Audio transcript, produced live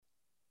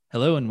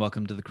Hello and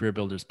welcome to the Career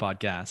Builders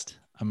Podcast.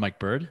 I'm Mike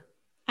Bird,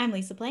 I'm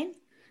Lisa Plain.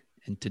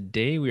 and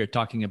today we are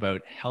talking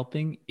about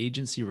helping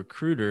agency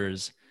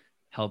recruiters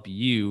help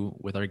you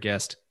with our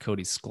guest,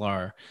 Cody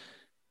Sklar.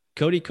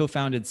 Cody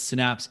co-founded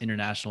Synapse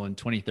International in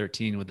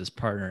 2013 with his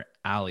partner,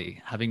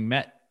 Ali. Having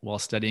met while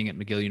studying at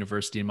McGill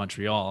University in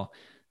Montreal,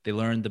 they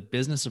learned the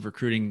business of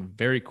recruiting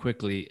very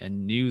quickly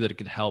and knew that it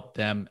could help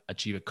them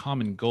achieve a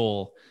common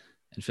goal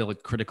and fill a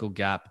critical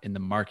gap in the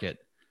market.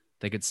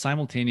 They could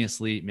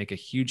simultaneously make a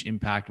huge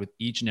impact with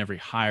each and every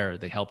hire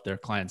they helped their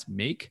clients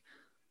make,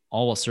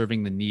 all while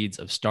serving the needs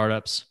of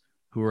startups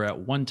who were at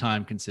one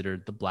time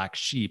considered the black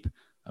sheep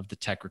of the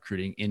tech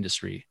recruiting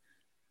industry.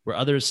 Where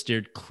others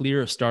steered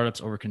clear of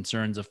startups over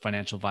concerns of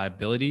financial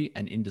viability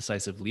and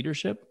indecisive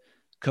leadership,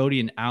 Cody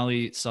and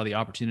Ali saw the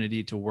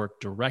opportunity to work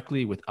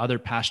directly with other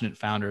passionate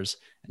founders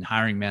and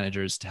hiring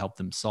managers to help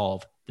them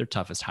solve their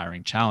toughest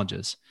hiring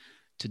challenges.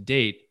 To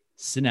date,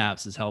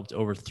 Synapse has helped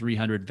over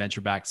 300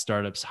 venture-backed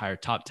startups hire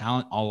top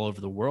talent all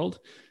over the world,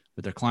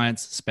 with their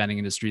clients spanning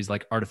industries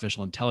like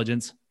artificial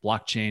intelligence,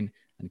 blockchain,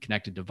 and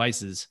connected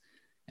devices,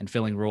 and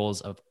filling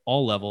roles of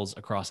all levels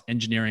across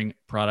engineering,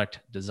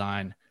 product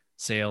design,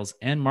 sales,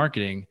 and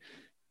marketing.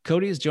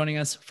 Cody is joining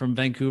us from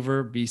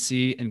Vancouver,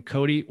 BC. And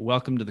Cody,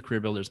 welcome to the Career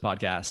Builders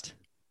Podcast.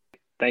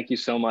 Thank you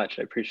so much.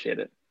 I appreciate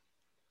it.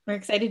 We're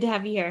excited to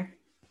have you here.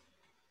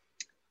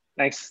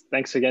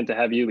 Thanks again to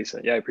have you,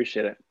 Lisa. Yeah, I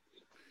appreciate it.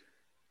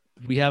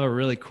 We have a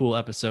really cool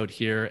episode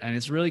here, and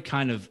it's really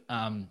kind of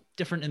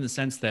different in the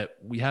sense that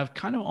we have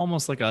kind of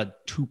almost like a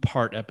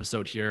two-part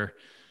episode here,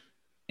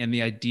 and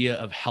the idea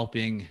of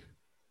helping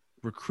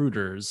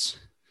recruiters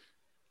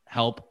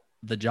help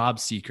the job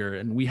seeker.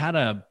 And we had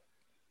an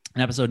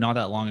episode not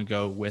that long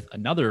ago with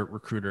another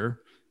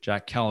recruiter,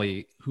 Jack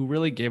Kelly, who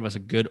really gave us a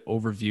good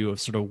overview of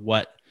sort of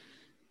what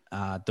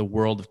the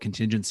world of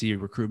contingency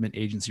recruitment,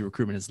 agency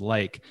recruitment is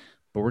like.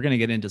 But we're going to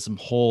get into some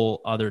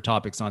whole other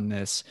topics on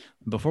this.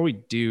 Before we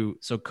do,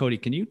 so Cody,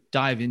 can you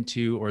dive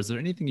into, or is there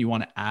anything you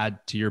want to add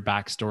to your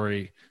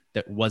backstory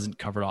that wasn't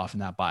covered off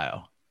in that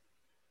bio?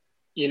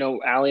 You know,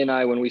 Ali and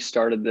I, when we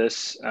started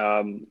this,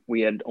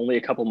 we had only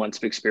a couple months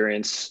of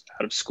experience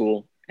out of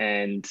school,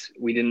 and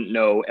we didn't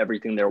know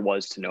everything there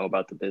was to know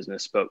about the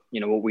business. But,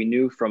 you know, what we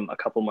knew from a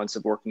couple months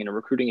of working in a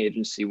recruiting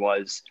agency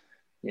was,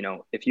 you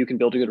know, if you can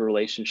build good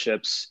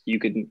relationships, you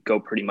can go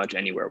pretty much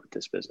anywhere with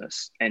this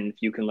business. And if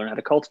you can learn how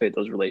to cultivate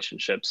those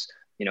relationships,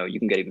 you know, you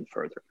can get even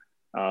further.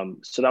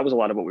 So that was a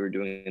lot of what we were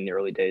doing in the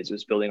early days. It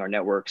was building our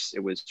networks.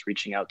 It was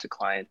reaching out to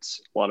clients,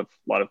 a lot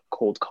of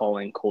cold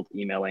calling, cold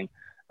emailing.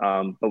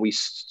 But we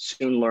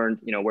soon learned,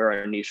 you know, where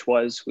our niche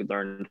was. We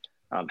learned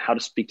how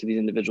to speak to these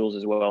individuals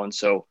as well. And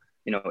so,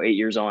 you know, 8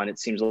 years on, it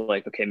seems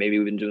like, okay, maybe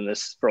we've been doing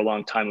this for a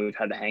long time. We've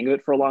had the hang of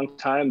it for a long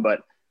time,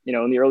 but you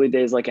know, in the early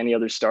days, like any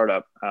other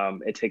startup,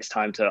 it takes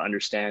time to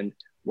understand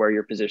where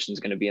your position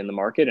is going to be in the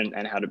market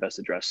and how to best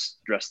address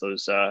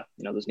those,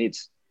 those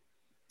needs.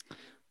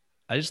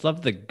 I just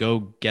love the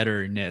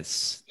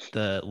go-getterness,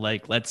 the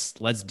like, let's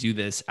do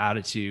this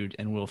attitude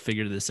and we'll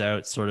figure this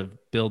out, sort of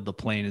build the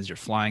plane as you're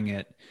flying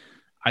it.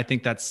 I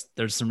think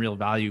there's some real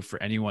value for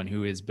anyone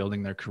who is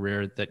building their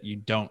career, that you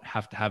don't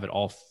have to have it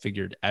all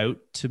figured out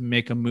to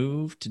make a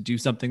move, to do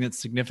something that's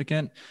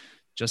significant.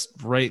 Just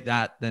right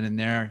that then and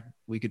there,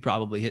 we could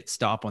probably hit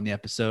stop on the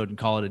episode and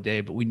call it a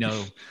day, but we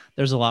know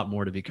there's a lot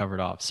more to be covered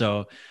off.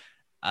 So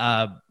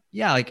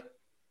like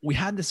we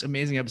had this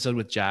amazing episode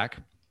with Jack,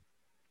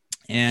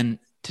 and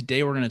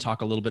today we're going to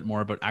talk a little bit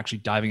more about actually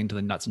diving into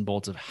the nuts and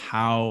bolts of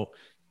how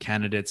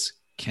candidates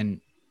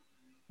can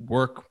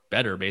work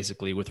better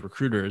basically with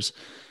recruiters.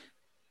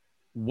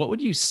 What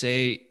would you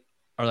say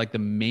are like the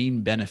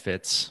main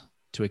benefits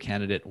to a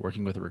candidate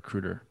working with a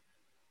recruiter?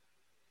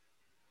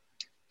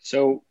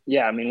 So,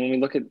 yeah, I mean, when we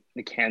look at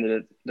the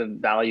candidate, the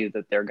value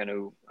that they're going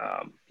to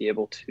be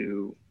able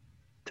to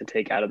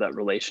take out of that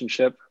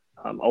relationship,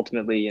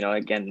 ultimately, you know,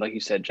 again, like you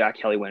said, Jack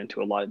Kelly went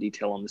into a lot of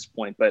detail on this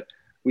point, but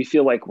we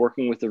feel like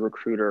working with a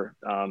recruiter,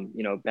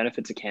 you know,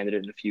 benefits a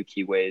candidate in a few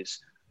key ways.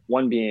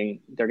 One being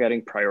they're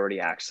getting priority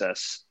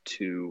access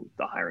to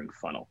the hiring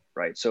funnel,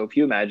 right? So if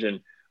you imagine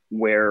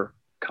where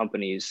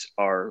companies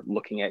are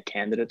looking at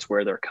candidates,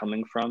 where they're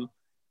coming from,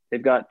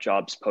 they've got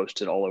jobs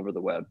posted all over the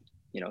web.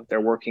 You know,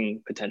 they're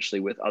working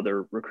potentially with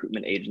other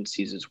recruitment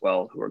agencies as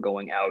well who are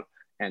going out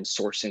and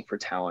sourcing for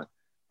talent.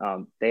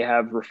 They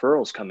have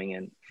referrals coming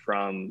in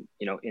from,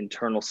 you know,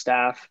 internal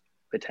staff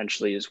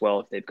potentially as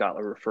well. If they've got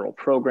a referral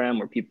program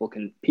where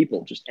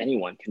just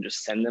anyone can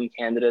just send them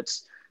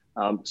candidates.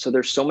 So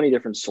there's so many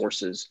different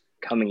sources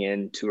coming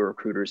into a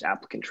recruiter's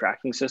applicant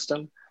tracking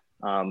system.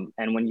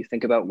 And when you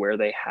think about where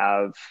they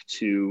have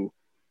to,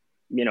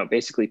 you know,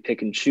 basically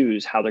pick and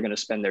choose how they're going to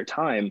spend their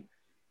time,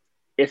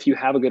 if you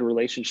have a good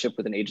relationship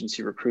with an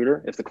agency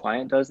recruiter, if the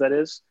client does, that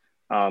is,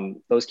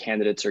 those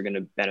candidates are going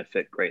to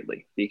benefit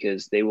greatly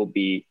because they will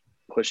be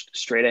pushed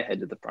straight ahead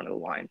to the front of the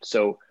line.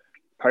 So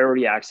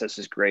priority access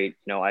is great.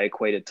 You know, I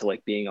equate it to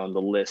like being on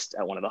the list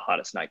at one of the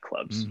hottest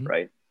nightclubs,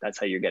 right? That's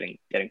how you're getting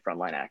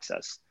frontline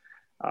access.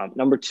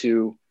 Number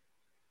two,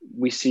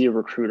 we see a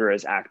recruiter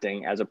as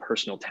acting as a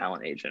personal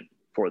talent agent.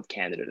 for the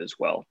candidate as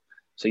well.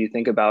 So you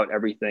think about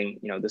everything,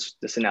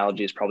 this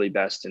analogy is probably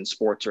best in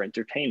sports or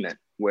entertainment,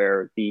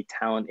 where the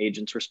talent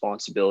agent's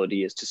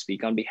responsibility is to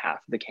speak on behalf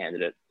of the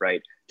candidate,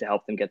 right? To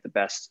help them get the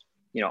best,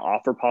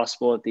 offer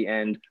possible at the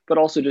end, but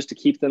also just to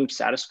keep them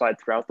satisfied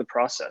throughout the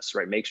process,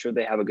 right? Make sure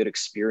they have a good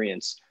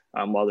experience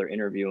while they're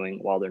interviewing,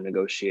 while they're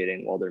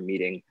negotiating, while they're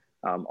meeting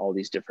all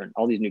these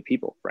new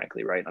people,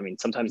 frankly, right? I mean,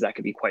 sometimes that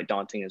could be quite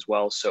daunting as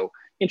well. So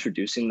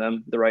introducing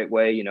them the right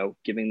way,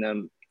 giving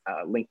them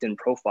LinkedIn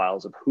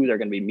profiles of who they're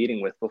going to be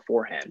meeting with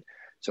beforehand.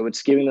 So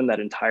it's giving them that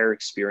entire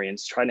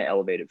experience, trying to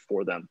elevate it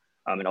for them,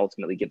 and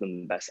ultimately give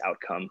them the best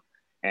outcome.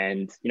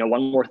 And,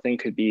 one more thing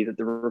could be that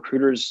the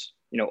recruiter's,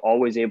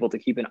 always able to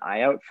keep an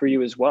eye out for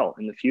you as well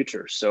in the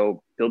future.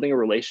 So building a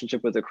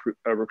relationship with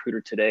a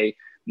recruiter today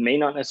may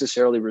not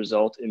necessarily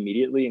result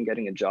immediately in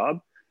getting a job,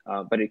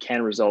 but it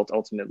can result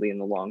ultimately in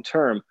the long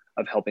term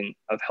of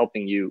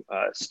helping you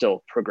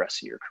still progress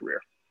in your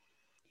career.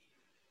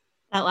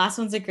 That last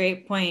one's a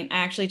great point. I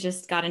actually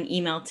just got an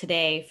email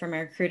today from a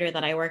recruiter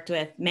that I worked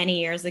with many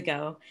years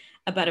ago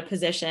about a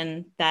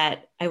position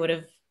that I would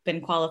have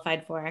been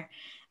qualified for.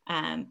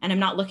 And I'm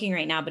not looking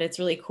right now, but it's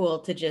really cool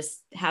to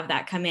just have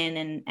that come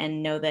in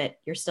and know that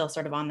you're still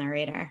sort of on their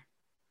radar.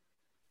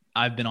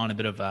 I've been on a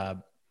bit of I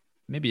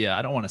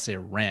don't want to say a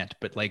rant,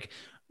 but like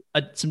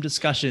some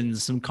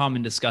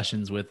common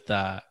discussions with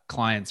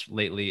clients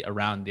lately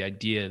around the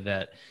idea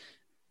that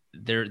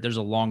there's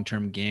a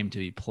long-term game to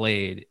be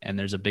played, and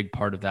there's a big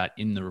part of that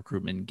in the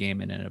recruitment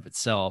game in and of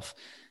itself.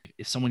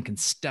 If someone can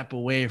step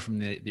away from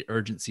the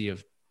urgency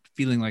of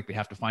feeling like they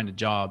have to find a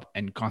job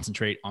and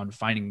concentrate on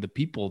finding the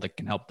people that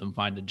can help them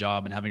find a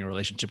job and having a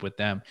relationship with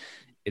them,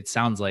 it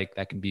sounds like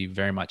that can be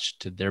very much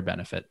to their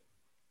benefit.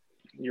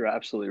 You're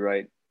absolutely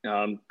right.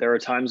 There are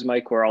times,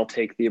 Mike, where I'll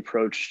take the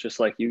approach, just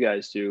like you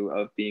guys do,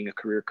 of being a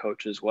career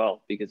coach as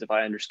well. Because if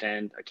I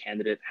understand a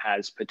candidate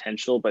has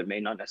potential, but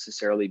may not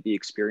necessarily be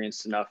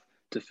experienced enough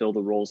to fill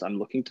the roles I'm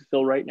looking to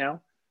fill right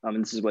now, and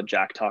this is what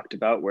Jack talked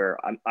about, where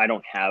I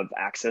don't have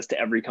access to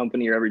every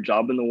company or every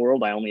job in the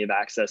world. I only have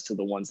access to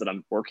the ones that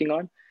I'm working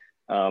on.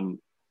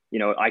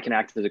 I can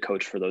act as a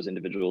coach for those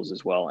individuals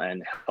as well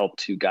and help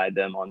to guide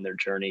them on their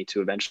journey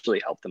to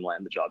eventually help them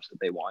land the jobs that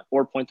they want,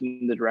 or point them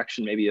in the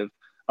direction maybe of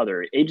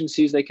other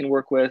agencies they can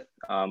work with,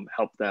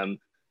 help them,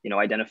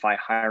 identify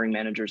hiring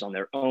managers on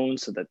their own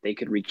so that they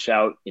could reach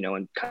out,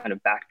 and kind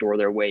of backdoor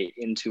their way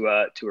into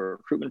a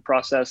recruitment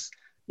process.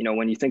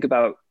 When you think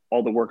about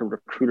all the work a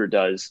recruiter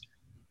does,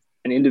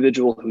 an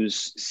individual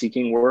who's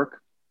seeking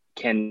work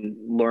can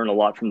learn a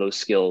lot from those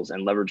skills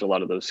and leverage a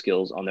lot of those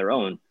skills on their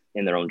own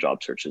in their own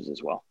job searches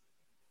as well.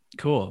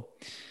 Cool.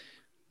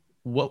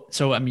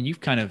 So, I mean,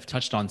 you've kind of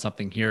touched on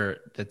something here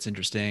that's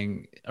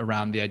interesting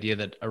around the idea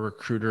that a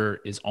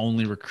recruiter is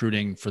only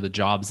recruiting for the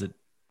jobs that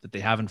they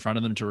have in front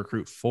of them to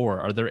recruit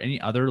for. Are there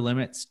any other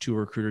limits to a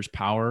recruiter's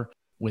power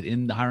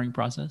within the hiring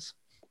process?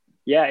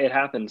 Yeah, it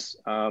happens.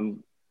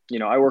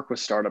 I work with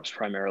startups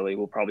primarily.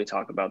 We'll probably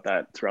talk about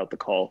that throughout the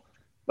call.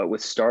 But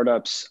with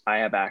startups, I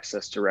have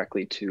access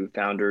directly to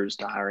founders,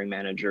 to hiring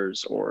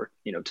managers, or,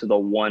 to the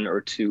one or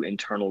two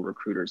internal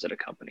recruiters at a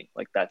company.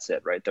 Like that's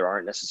it, right? There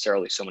aren't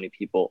necessarily so many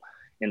people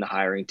in the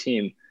hiring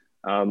team.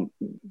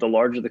 The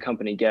larger the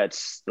company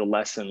gets, the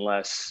less and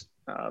less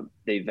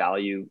they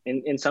value,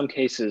 in some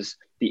cases,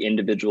 the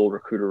individual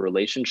recruiter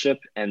relationship.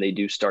 And they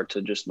do start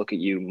to just look at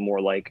you more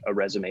like a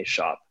resume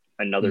shop,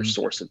 another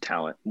source of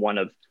talent, one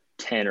of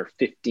 10 or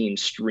 15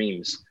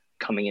 streams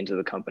coming into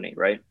the company,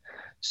 right?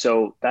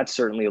 So that's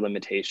certainly a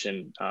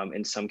limitation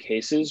in some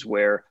cases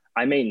where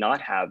I may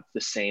not have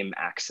the same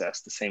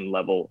access, the same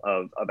level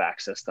of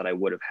access that I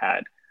would have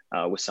had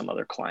with some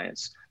other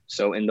clients.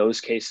 So in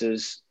those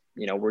cases,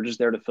 we're just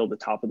there to fill the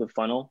top of the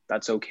funnel.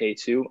 That's okay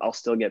too. I'll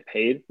still get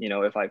paid,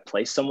 if I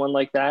place someone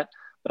like that,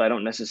 but I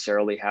don't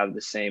necessarily have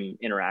the same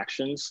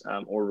interactions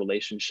or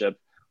relationship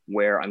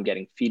where I'm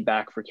getting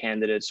feedback for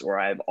candidates, or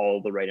I have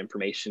all the right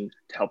information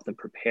to help them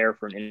prepare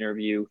for an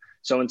interview.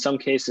 So in some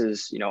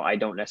cases, I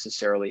don't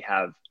necessarily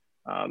have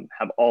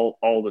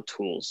all the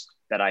tools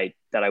that I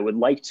would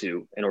like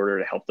to in order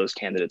to help those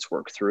candidates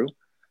work through.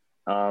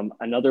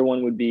 Another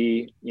one would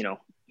be,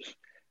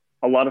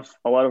 a lot of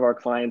our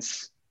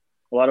clients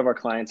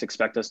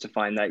expect us to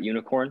find that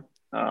unicorn.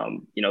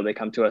 They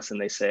come to us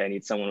and they say, I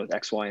need someone with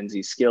X, Y, and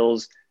Z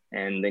skills,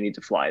 and they need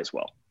to fly as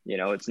well.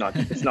 It's not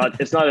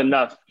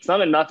enough. It's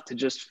not enough to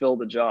just fill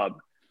the job,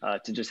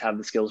 to just have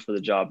the skills for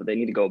the job, but they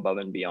need to go above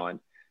and beyond.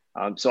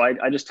 So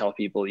I just tell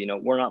people,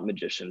 we're not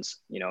magicians,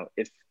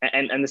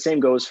 and the same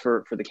goes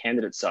for the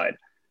candidate side.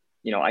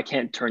 I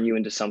can't turn you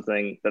into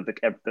something that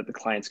the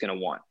client's going to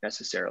want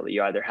necessarily.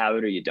 You either have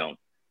it or you don't.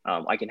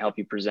 I can help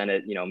you present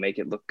it, make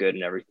it look good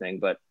and everything.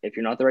 But if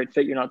you're not the right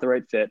fit, you're not the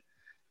right fit.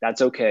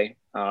 That's okay.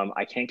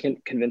 I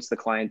can't convince the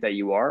client that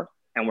you are.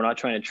 And we're not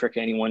trying to trick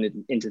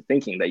anyone into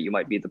thinking that you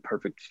might be the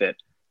perfect fit.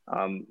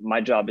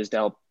 My job is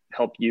to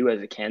help you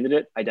as a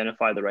candidate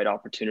identify the right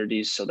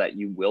opportunities so that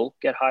you will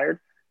get hired.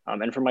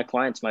 And for my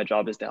clients, my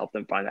job is to help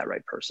them find that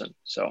right person.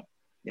 So,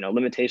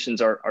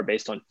 limitations are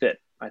based on fit.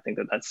 I think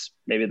that's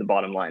maybe the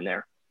bottom line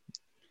there.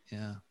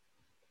 Yeah.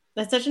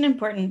 That's such an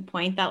important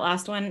point. That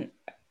last one,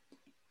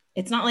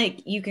 it's not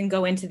like you can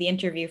go into the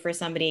interview for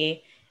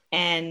somebody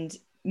and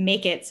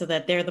make it so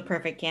that they're the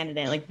perfect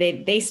candidate. Like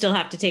they still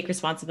have to take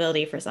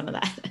responsibility for some of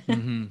that.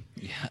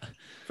 Yeah.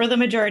 For the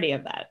majority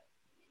of that.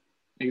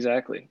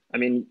 Exactly. I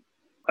mean,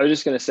 I was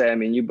just going to say, I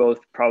mean, you both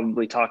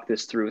probably talk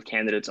this through with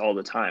candidates all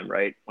the time,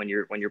 right? When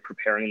you're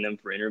preparing them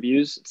for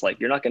interviews, it's like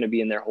you're not going to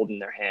be in there holding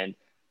their hand.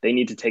 They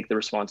need to take the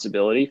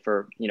responsibility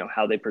for,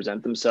 how they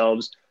present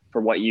themselves, for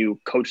what you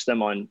coach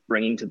them on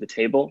bringing to the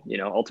table.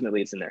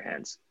 Ultimately it's in their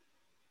hands.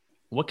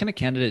 What can a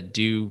candidate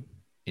do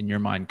in your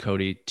mind,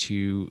 Cody,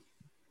 to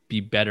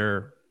be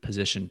better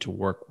positioned to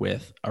work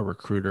with a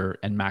recruiter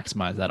and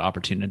maximize that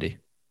opportunity?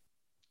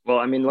 Well,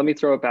 I mean, let me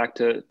throw it back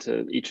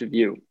to each of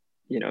you,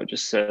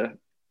 just to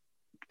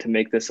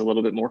make this a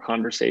little bit more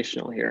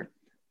conversational here.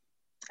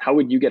 How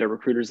would you get a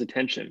recruiter's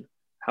attention?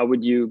 How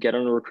would you get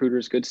on a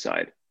recruiter's good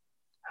side?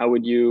 How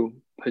would you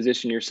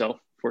position yourself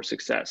for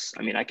success?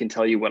 I mean, I can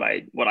tell you what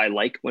I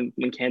like when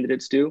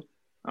candidates do,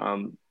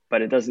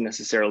 but it doesn't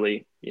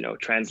necessarily,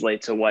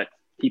 translate to what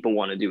people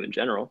want to do in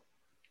general.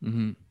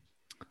 Mm-hmm.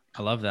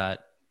 I love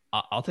that.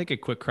 I'll take a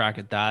quick crack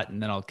at that,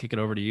 and then I'll kick it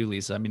over to you,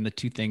 Lisa. I mean, the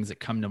two things that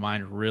come to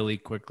mind really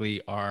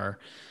quickly are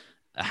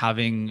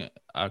having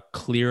a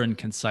clear and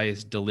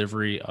concise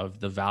delivery of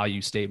the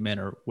value statement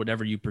or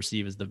whatever you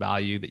perceive as the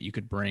value that you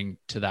could bring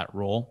to that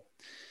role,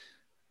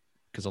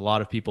 because a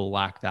lot of people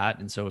lack that.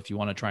 And so if you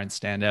want to try and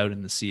stand out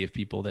in the sea of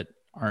people that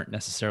aren't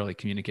necessarily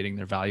communicating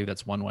their value,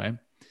 that's one way.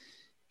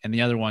 And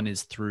the other one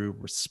is through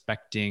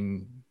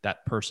respecting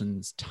that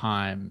person's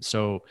time.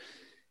 So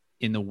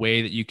in the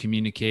way that you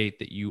communicate,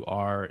 that you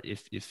are,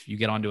 if you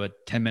get onto a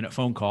 10-minute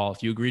phone call,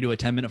 if you agree to a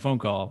 10-minute phone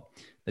call,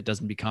 that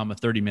doesn't become a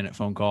 30-minute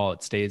phone call,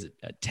 it stays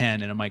at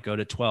 10 and it might go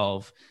to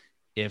 12.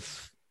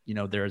 If,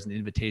 there's an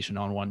invitation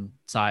on one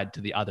side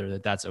to the other,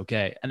 that's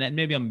okay. And then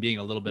maybe I'm being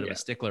a little bit of a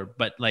stickler,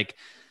 but like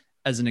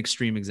as an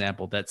extreme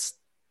example, that's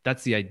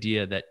the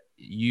idea, that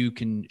you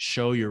can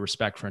show your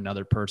respect for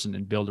another person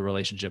and build a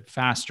relationship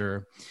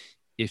faster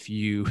if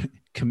you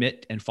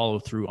commit and follow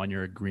through on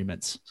your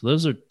agreements. So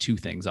those are two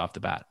things off the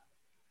bat.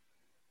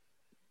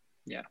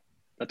 Yeah,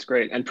 that's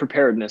great. And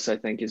preparedness, I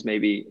think, is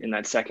maybe in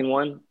that second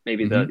one,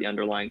 maybe the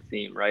underlying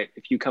theme, right?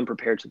 If you come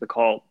prepared to the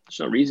call, there's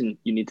no reason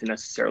you need to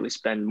necessarily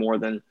spend more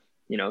than,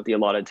 the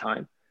allotted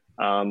time.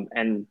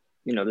 And,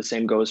 the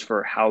same goes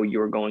for how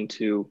you're going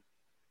to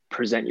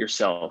present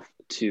yourself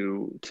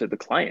to the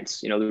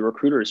clients. The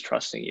recruiter is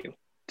trusting you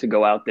to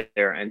go out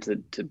there and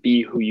to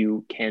be who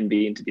you can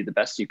be and to be the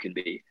best you can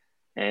be.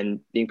 And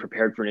being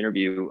prepared for an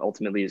interview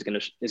ultimately is going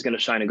to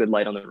shine a good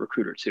light on the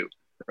recruiter too,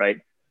 right?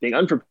 Being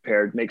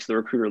unprepared makes the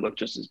recruiter look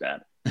just as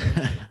bad.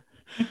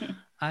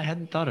 I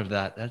hadn't thought of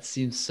that. That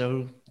seems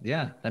so,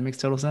 yeah, that makes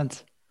total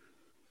sense.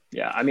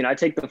 Yeah. I mean, I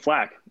take the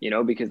flack,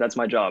 because that's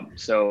my job.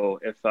 So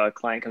if a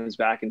client comes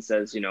back and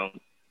says,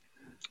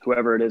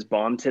 whoever it is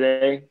bombed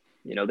today,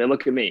 they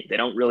look at me. They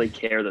don't really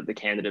care that the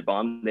candidate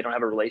bombed. They don't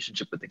have a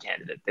relationship with the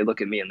candidate. They look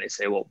at me and they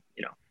say, well,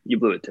 you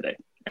blew it today.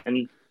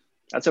 And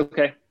that's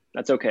okay.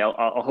 That's okay.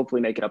 I'll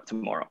hopefully make it up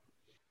tomorrow.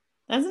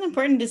 That's an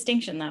important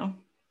distinction though.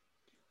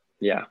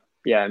 Yeah.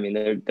 Yeah. I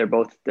mean, they're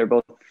both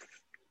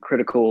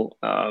critical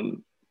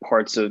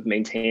parts of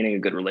maintaining a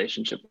good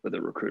relationship with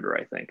a recruiter,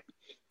 I think.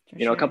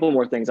 A couple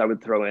more things I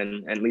would throw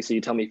in, and Lisa, you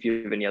tell me if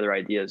you have any other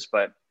ideas,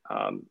 but,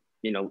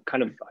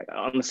 kind of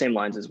on the same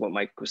lines as what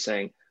Mike was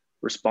saying,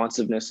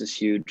 responsiveness is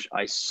huge.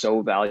 I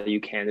so value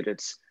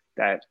candidates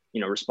that,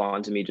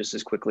 respond to me just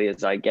as quickly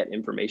as I get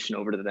information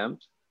over to them.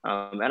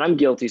 And I'm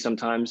guilty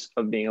sometimes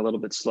of being a little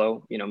bit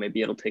slow.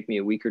 Maybe it'll take me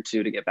a week or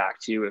two to get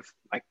back to you if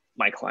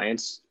my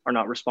clients are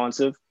not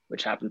responsive,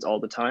 which happens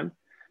all the time.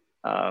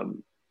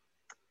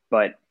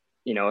 But,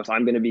 if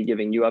I'm going to be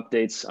giving you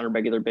updates on a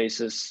regular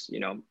basis,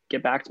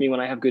 get back to me when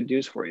I have good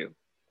news for you.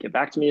 Get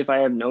back to me if I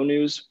have no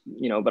news,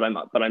 but I'm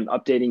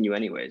updating you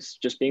anyways.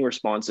 Just being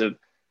responsive.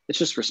 It's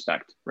just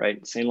respect,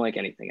 right? Same like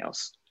anything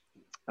else.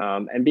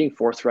 And being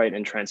forthright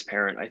and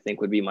transparent, I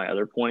think, would be my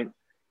other point,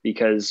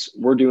 because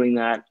we're doing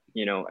that,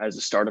 as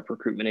a startup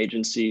recruitment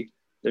agency.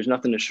 There's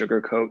nothing to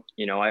sugarcoat.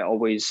 I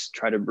always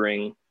try to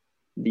bring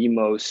the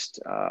most,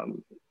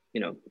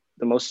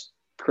 the most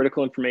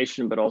critical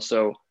information, but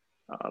also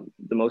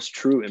the most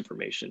true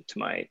information to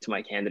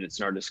my candidates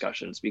in our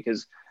discussions,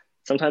 because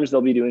sometimes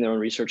they'll be doing their own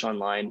research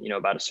online,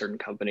 about a certain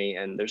company,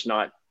 and there's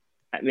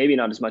maybe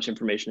not as much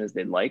information as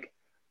they'd like.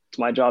 It's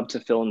my job to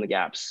fill in the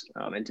gaps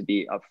and to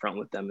be upfront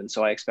with them. And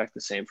so I expect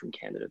the same from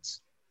candidates.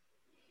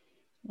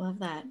 Love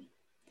that.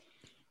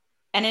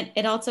 And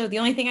it also, the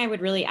only thing I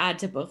would really add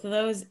to both of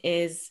those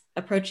is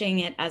approaching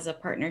it as a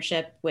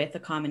partnership with a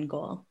common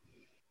goal.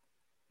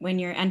 When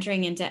you're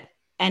entering into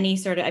any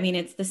sort of,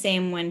 it's the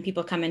same when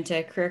people come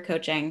into career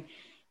coaching.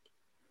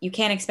 You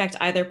can't expect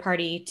either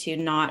party to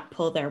not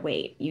pull their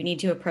weight. You need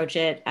to approach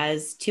it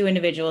as two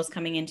individuals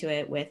coming into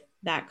it with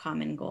that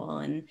common goal.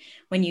 And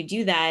when you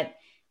do that,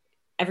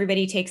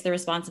 everybody takes the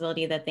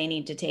responsibility that they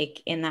need to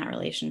take in that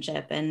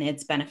relationship, and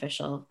it's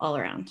beneficial all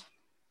around.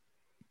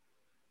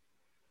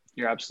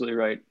 You're absolutely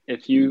right.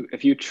 If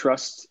you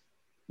trust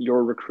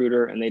your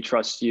recruiter and they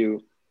trust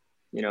you,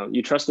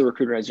 you trust the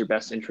recruiter has your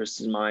best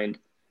interests in mind,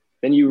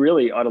 then you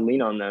really ought to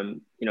lean on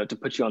them, to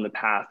put you on the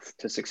path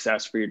to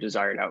success for your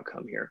desired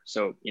outcome here.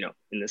 So,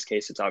 in this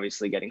case, it's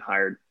obviously getting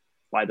hired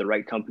by the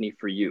right company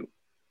for you.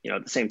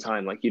 At the same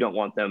time, like you don't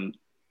want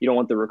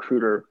the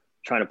recruiter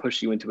trying to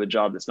push you into a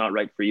job that's not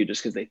right for you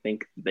just because they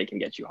think they can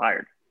get you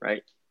hired,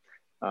 right?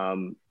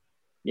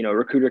 A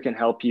recruiter can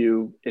help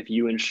you if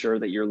you ensure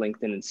that your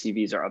LinkedIn and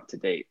CVs are up to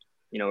date.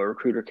 A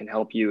recruiter can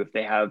help you if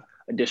they have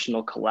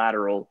additional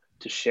collateral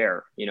to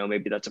share.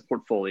 Maybe that's a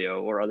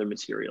portfolio or other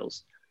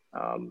materials.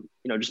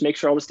 Just make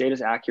sure all this data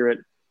is accurate.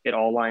 It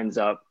all lines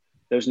up.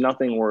 There's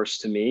nothing worse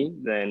to me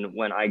than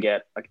when I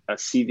get a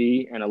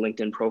CV and a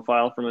LinkedIn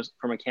profile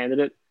from a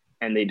candidate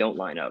and they don't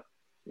line up.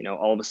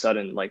 All of a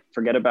sudden, like,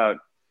 forget about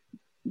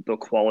the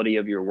quality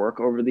of your work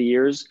over the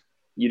years.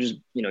 You just,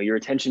 your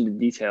attention to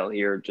detail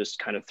here just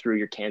kind of threw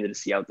your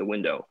candidacy out the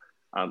window.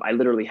 I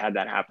literally had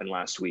that happen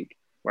last week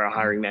where a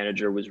hiring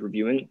manager was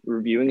reviewing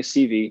a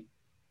CV.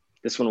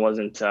 This one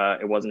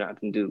it wasn't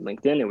having to do with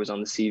LinkedIn. It was on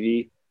the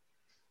CV.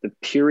 The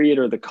period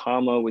or the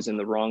comma was in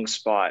the wrong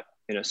spot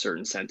in a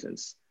certain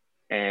sentence.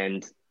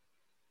 And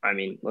I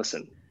mean,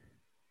 listen,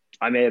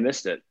 I may have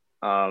missed it,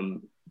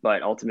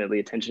 but ultimately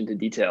attention to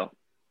detail.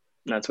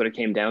 And that's what it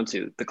came down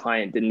to. The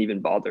client didn't even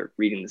bother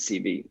reading the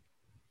CV.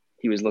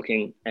 He was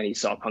looking and he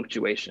saw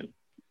punctuation.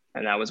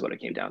 And that was what it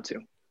came down to.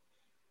 That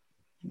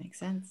makes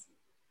sense.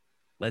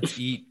 Let's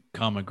eat,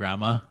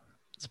 grandma,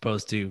 as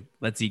opposed to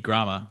let's eat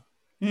grandma.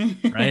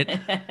 Right?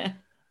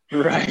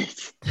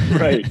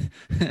 Right.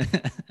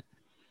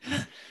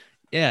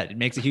 Yeah, it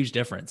makes a huge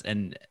difference.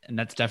 And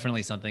that's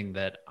definitely something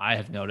that I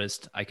have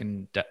noticed. I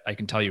can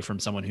tell you from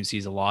someone who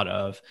sees a lot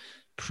of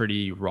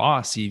pretty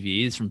raw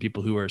CVs from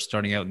people who are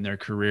starting out in their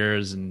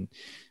careers. And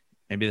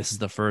maybe this is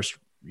the first,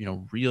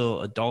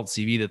 real adult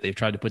CV that they've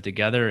tried to put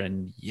together.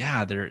 And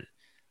yeah, there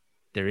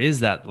is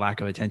that lack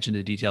of attention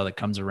to detail that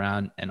comes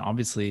around. And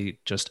obviously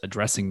just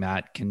addressing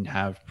that can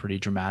have pretty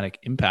dramatic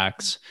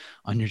impacts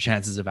on your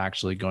chances of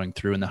actually going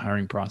through in the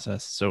hiring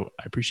process. So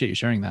I appreciate you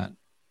sharing that.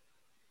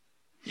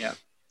 Yeah.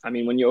 I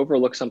mean, when you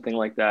overlook something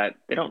like that,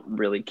 they don't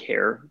really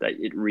care that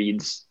it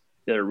reads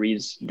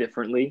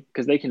differently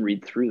because they can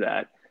read through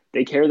that.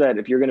 They care that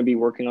if you're going to be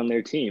working on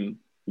their team,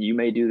 you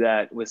may do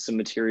that with some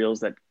materials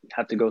that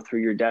have to go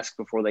through your desk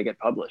before they get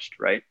published,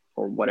 right?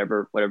 Or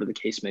whatever the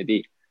case may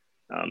be.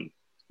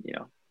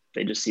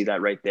 They just see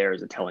that right there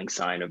as a telling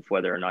sign of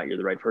whether or not you're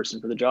the right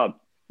person for the job,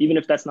 even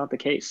if that's not the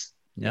case.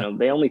 Yep.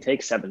 They only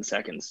take 7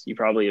 seconds. You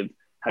probably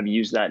have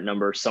used that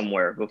number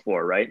somewhere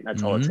before, right?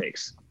 That's all it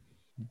takes.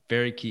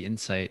 Very key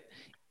insight.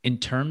 In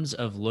terms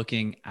of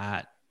looking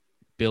at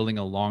building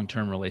a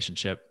long-term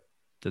relationship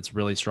that's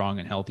really strong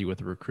and healthy with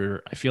a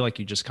recruiter, I feel like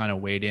you just kind of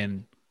weighed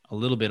in a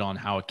little bit on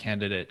how a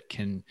candidate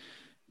can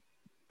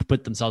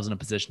put themselves in a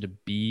position to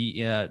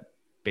be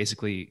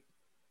basically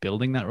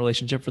building that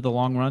relationship for the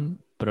long run.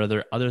 But are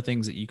there other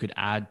things that you could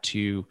add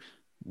to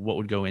what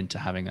would go into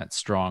having that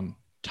strong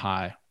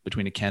tie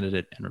between a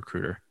candidate and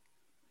recruiter?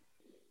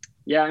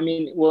 Yeah, I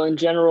mean, well, in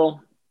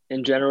general,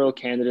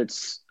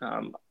 candidates,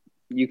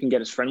 you can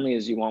get as friendly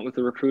as you want with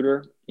the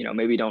recruiter.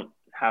 Maybe don't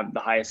have the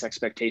highest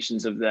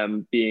expectations of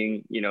them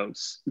being,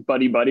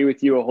 buddy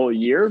with you a whole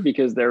year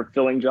because they're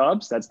filling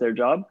jobs. That's their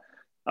job.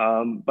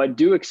 But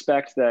do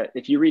expect that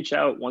if you reach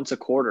out once a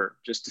quarter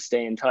just to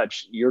stay in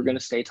touch, you're going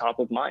to stay top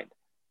of mind.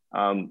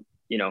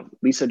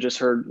 Lisa just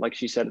heard, like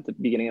she said at the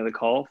beginning of the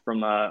call,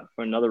 from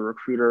another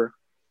recruiter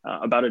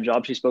about a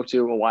job she spoke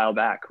to a while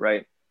back,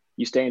 right?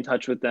 You stay in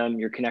touch with them,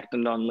 you're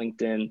connected on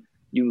LinkedIn,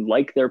 you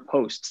like their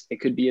posts. It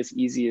could be as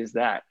easy as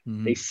that.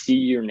 Mm-hmm. They see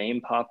your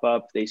name pop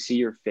up, they see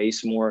your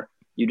face more,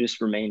 you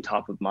just remain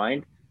top of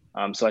mind.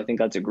 So I think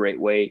that's a great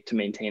way to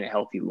maintain a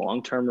healthy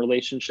long-term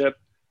relationship.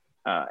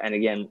 And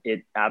again,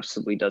 it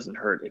absolutely doesn't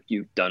hurt if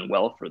you've done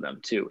well for them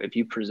too. If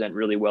you present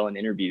really well in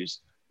interviews,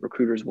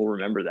 recruiters will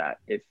remember that.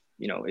 If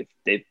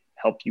they've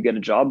helped you get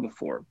a job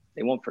before,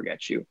 they won't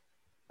forget you.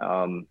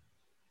 And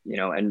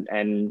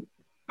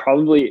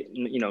probably,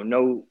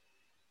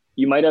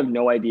 you might have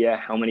no idea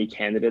how many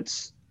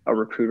candidates a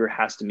recruiter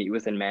has to meet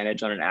with and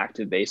manage on an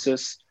active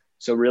basis.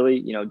 So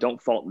really, don't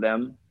fault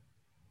them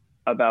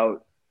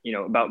about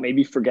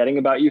maybe forgetting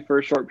about you for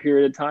a short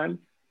period of time,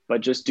 but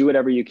just do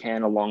whatever you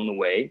can along the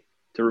way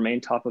to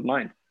remain top of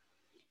mind.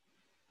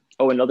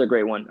 Oh, another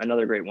great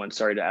one.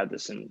 Sorry to add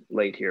this in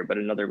late here, but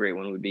another great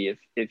one would be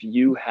if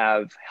you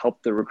have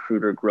helped the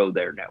recruiter grow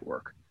their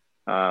network.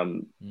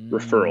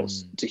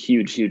 Referrals, it's a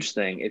huge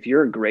thing. If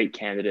you're a great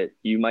candidate,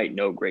 you might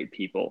know great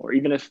people, or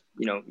even if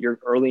you're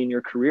early in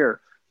your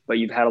career, but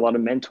you've had a lot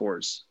of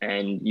mentors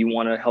and you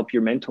want to help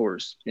your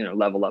mentors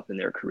level up in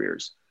their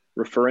careers.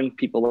 Referring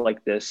people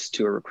like this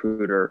to a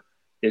recruiter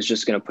is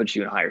just going to put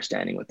you in higher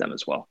standing with them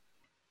as well.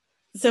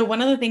 So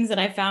one of the things that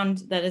I found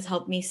that has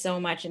helped me so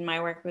much in my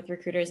work with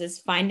recruiters is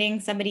finding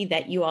somebody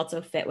that you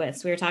also fit with.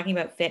 So we were talking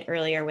about fit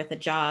earlier with a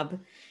job.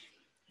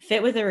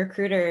 Fit with a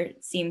recruiter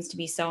seems to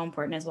be so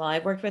important as well.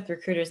 I've worked with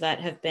recruiters that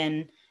have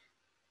been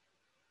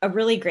a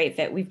really great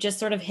fit. We've just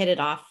sort of hit it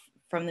off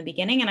from the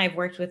beginning. And I've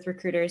worked with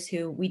recruiters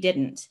who we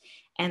didn't.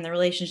 and the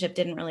relationship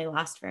didn't really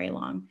last very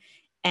long.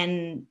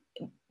 And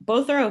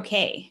both are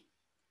okay.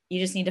 You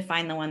just need to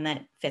find the one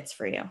that fits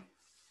for you.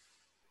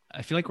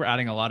 I feel like we're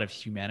adding a lot of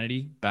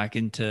humanity back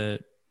into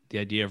the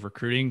idea of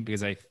recruiting,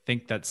 because I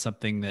think that's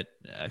something that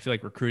I feel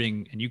like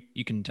recruiting, and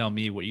you can tell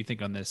me what you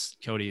think on this,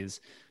 Cody, is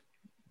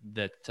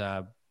that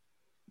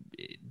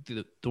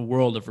the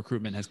world of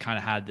recruitment has kind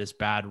of had this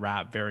bad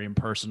rap, very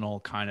impersonal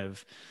kind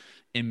of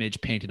image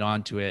painted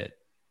onto it.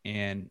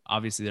 And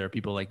obviously there are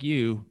people like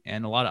you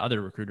and a lot of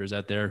other recruiters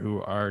out there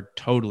who are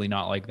totally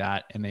not like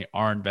that. And they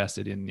are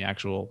invested in the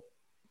actual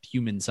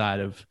human side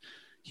of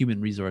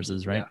human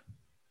resources, right?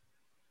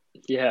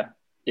 Yeah.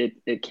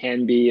 It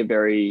can be a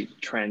very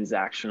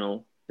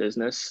transactional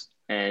business.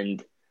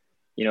 And,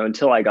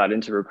 until I got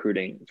into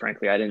recruiting,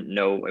 frankly, I didn't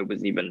know it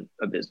was even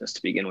a business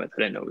to begin with.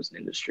 I didn't know it was an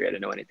industry. I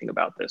didn't know anything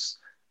about this.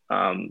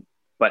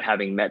 But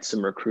having met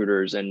some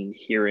recruiters and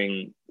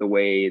hearing the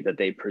way that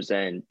they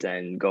present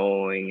and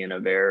going in a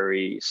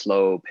very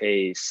slow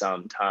pace,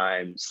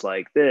 sometimes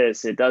like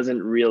this, it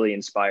doesn't really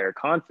inspire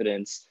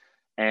confidence.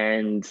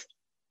 And,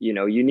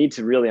 you need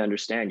to really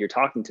understand you're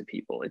talking to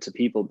people. It's a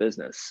people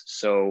business.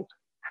 So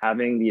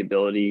having the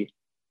ability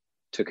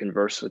to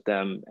converse with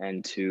them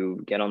and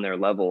to get on their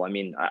level. I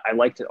mean, I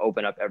like to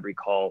open up every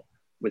call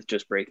with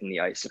just breaking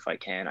the ice if I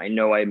can. I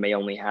know I may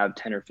only have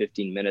 10 or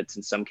 15 minutes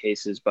in some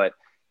cases, but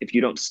if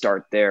you don't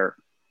start there,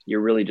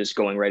 you're really just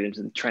going right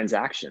into the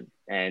transaction.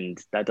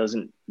 And that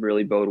doesn't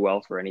really bode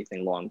well for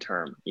anything long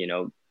term.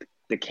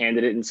 The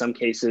candidate in some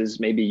cases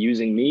may be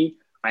using me.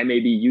 I may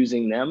be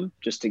using them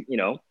just to,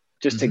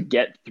 to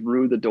get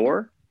through the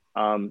door.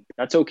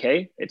 That's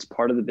okay. It's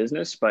part of the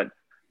business, but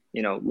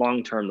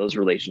long term, those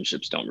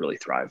relationships don't really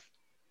thrive.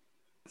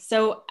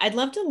 So I'd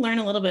love to learn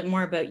a little bit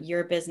more about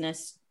your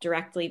business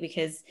directly,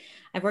 because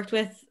I've worked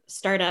with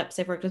startups.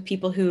 I've worked with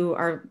people who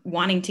are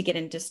wanting to get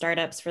into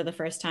startups for the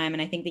first time.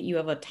 And I think that you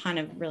have a ton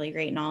of really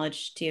great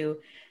knowledge to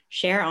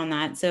share on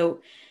that.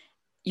 So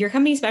your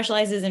company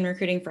specializes in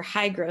recruiting for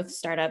high growth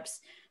startups.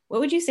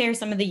 What would you say are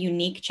some of the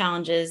unique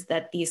challenges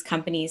that these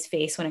companies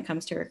face when it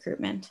comes to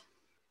recruitment?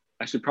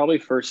 I should probably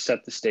first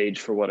set the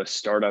stage for what a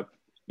startup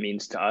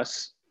means to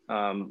us.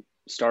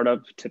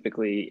 Startup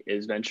typically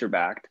is venture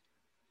backed,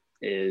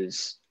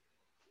 is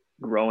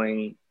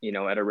growing,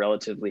 at a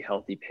relatively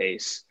healthy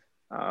pace.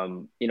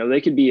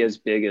 They could be as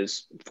big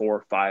as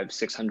 4, 5,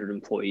 600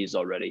 employees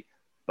already,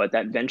 but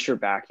that venture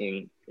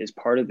backing is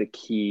part of the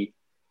key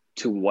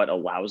to what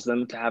allows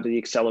them to have the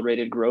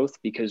accelerated growth.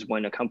 Because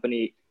when a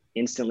company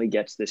instantly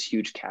gets this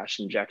huge cash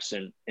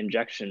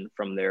injection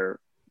from their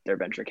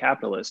venture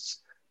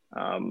capitalists,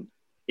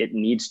 it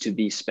needs to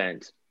be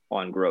spent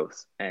on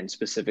growth and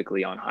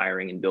specifically on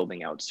hiring and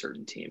building out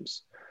certain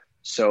teams.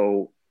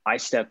 So I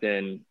step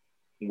in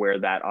where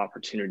that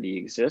opportunity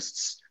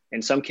exists.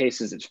 In some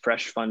cases, it's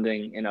fresh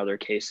funding. In other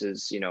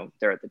cases,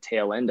 they're at the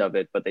tail end of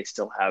it, but they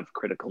still have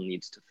critical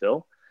needs to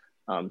fill.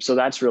 So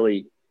that's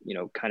really,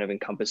 kind of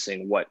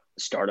encompassing what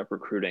startup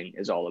recruiting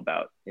is all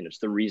about. And it's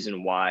the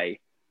reason why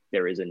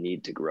there is a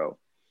need to grow.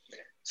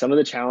 Some of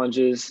the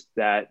challenges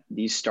that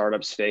these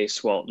startups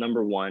face, well,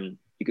 number one,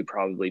 you could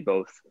probably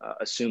both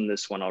assume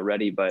this one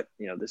already, but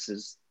this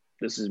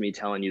is me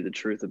telling you the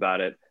truth about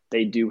it.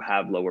 They do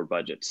have lower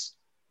budgets,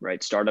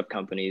 right? Startup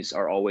companies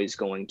are always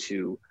going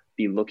to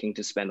be looking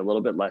to spend a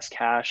little bit less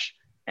cash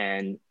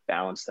and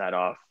balance that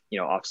off,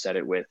 offset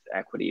it with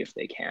equity if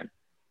they can.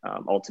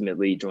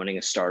 Ultimately, joining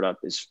a startup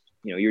is,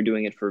 you're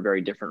doing it for a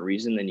very different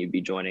reason than you'd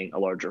be joining a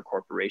larger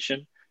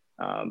corporation.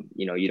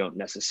 You don't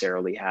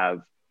necessarily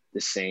have the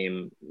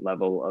same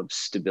level of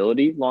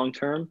stability long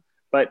term,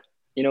 but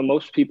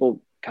most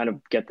people kind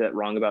of get that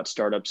wrong about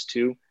startups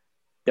too.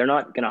 They're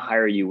not going to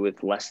hire you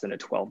with less than a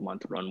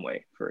 12-month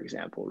runway, for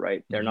example,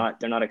 right? They're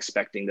not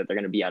expecting that they're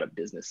going to be out of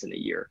business in a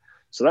year.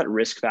 So that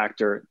risk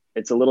factor,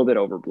 it's a little bit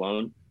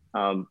overblown,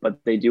 but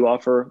they do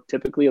offer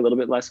typically a little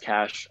bit less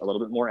cash, a little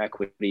bit more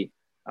equity.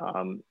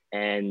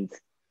 And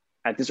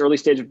at this early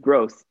stage of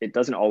growth, it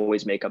doesn't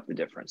always make up the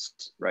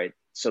difference, right?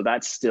 So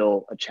that's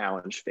still a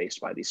challenge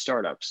faced by these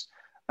startups.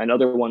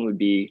 Another one would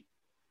be,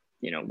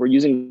 we're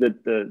using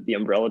the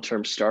umbrella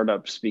term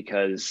startups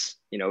because,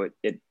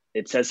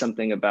 it says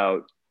something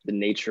about the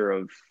nature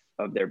of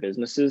their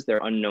businesses. They're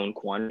unknown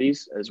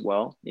quantities as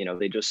well.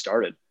 They just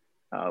started.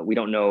 We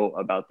don't know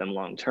about them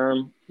long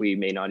term. We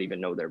may not even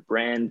know their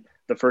brand.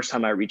 The first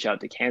time I reach out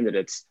to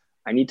candidates,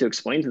 I need to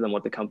explain to them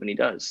what the company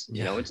does.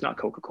 Yeah. It's not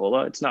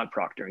Coca-Cola. It's not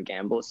Procter and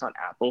Gamble. It's not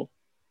Apple.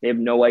 They have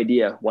no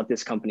idea what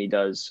this company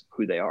does,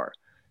 who they are.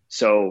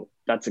 So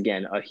that's,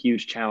 again, a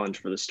huge challenge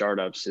for the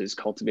startups, is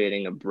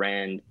cultivating a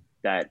brand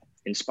that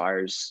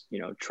inspires,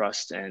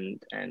 trust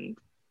and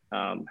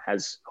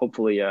has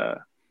hopefully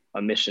a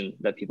mission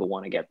that people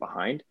want to get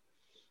behind.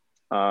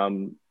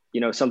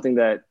 Something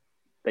that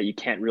you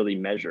can't really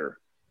measure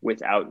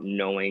without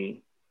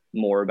knowing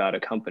more about a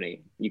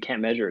company. You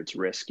can't measure its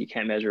risk. You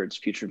can't measure its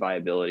future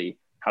viability,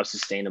 how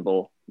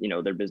sustainable,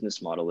 their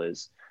business model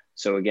is.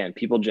 So again,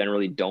 people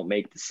generally don't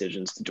make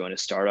decisions to join a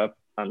startup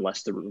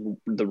unless the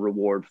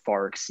reward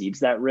far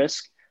exceeds that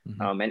risk.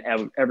 And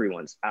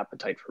everyone's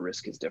appetite for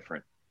risk is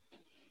different.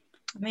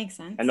 That makes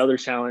sense. Another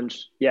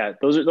challenge, yeah,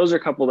 those are a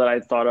couple that I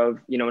thought of.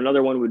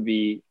 Another one would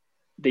be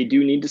they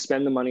do need to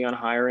spend the money on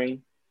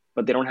hiring,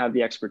 but they don't have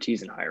the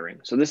expertise in hiring.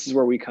 So this is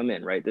where we come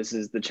in, right? This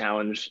is the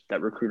challenge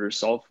that recruiters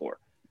solve for.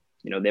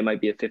 They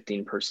might be a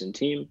 15-person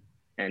team,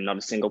 and not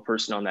a single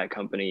person on that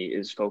company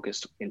is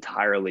focused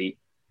entirely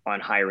on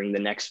hiring the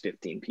next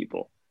 15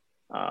 people.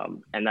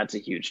 And that's a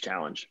huge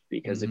challenge,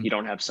 because if you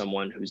don't have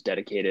someone who's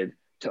dedicated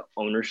to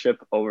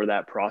ownership over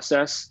that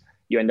process,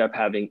 you end up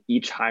having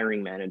each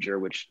hiring manager,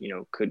 which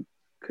could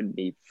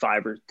be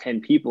 5 or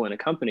 10 people in a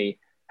company,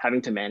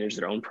 having to manage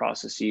their own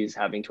processes,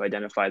 having to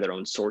identify their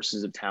own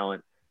sources of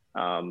talent.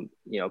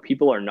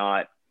 People are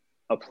not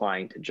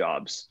applying to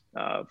jobs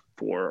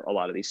for a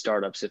lot of these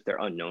startups if they're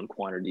unknown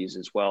quantities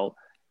as well.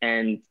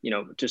 And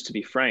just to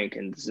be frank,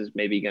 and this is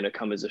maybe going to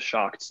come as a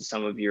shock to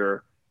some of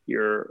your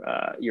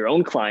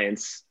own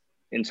clients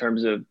in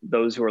terms of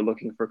those who are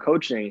looking for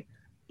coaching,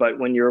 but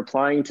when you're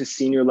applying to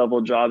senior level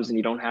jobs and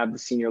you don't have the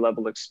senior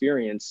level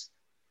experience,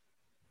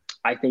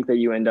 I think that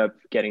you end up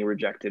getting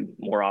rejected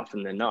more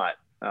often than not.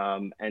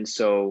 And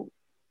so,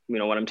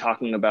 when I'm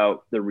talking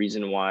about the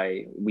reason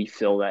why we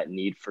feel that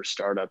need for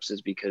startups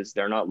is because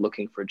they're not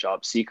looking for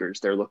job seekers.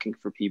 They're looking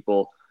for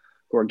people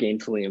who are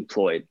gainfully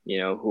employed,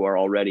 who are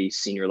already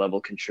senior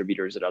level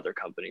contributors at other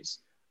companies.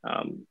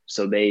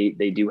 So they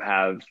do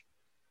have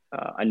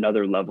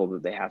another level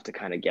that they have to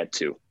kind of get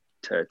to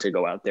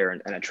go out there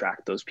and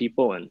attract those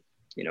people. And,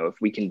 if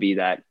we can be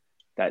that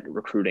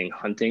recruiting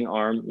hunting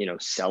arm,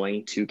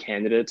 selling to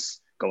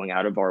candidates, going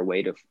out of our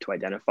way to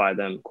identify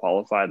them,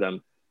 qualify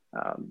them,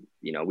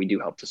 we do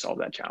help to solve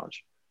that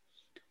challenge.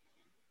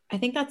 I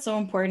think that's so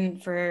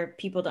important for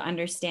people to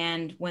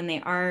understand when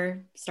they are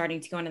starting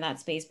to go into that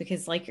space,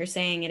 because like you're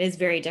saying, it is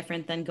very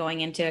different than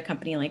going into a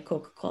company like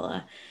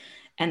Coca-Cola,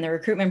 and the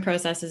recruitment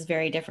process is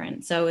very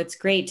different. So it's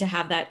great to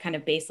have that kind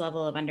of base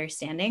level of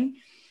understanding.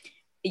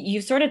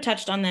 You sort of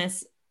touched on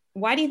this.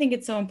 Why do you think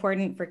it's so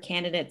important for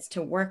candidates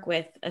to work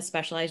with a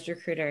specialized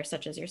recruiter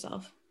such as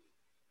yourself?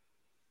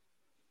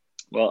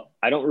 Well,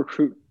 I don't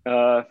recruit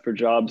for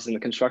jobs in the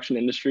construction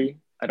industry.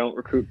 I don't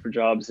recruit for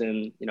jobs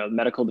in the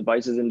medical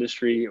devices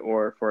industry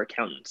or for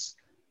accountants.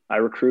 I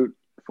recruit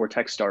for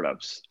tech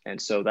startups.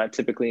 And so that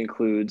typically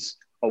includes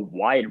a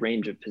wide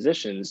range of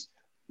positions,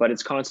 but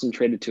it's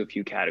concentrated to a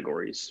few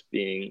categories,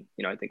 being,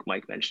 I think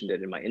Mike mentioned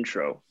it in my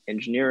intro: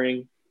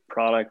 engineering,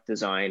 product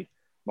design,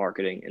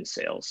 marketing, and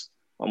sales.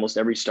 Almost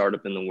every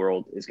startup in the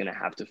world is going to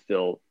have to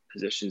fill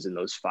positions in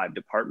those 5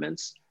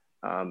 departments.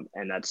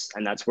 And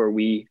that's where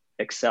we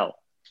excel.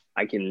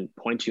 I can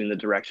point you in the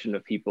direction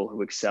of people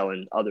who excel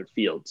in other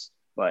fields,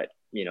 but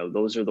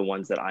those are the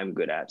ones that I'm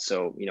good at.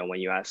 So, when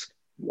you ask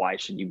why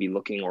should you be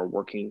looking or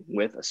working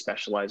with a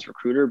specialized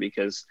recruiter,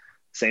 because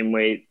same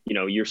way,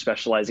 you're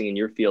specializing in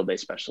your field, they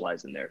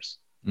specialize in theirs.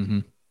 Mm-hmm.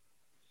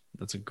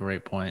 That's a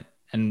great point.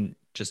 And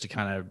just to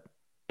kind of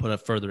put a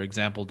further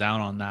example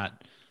down on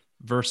that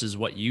versus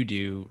what you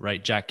do,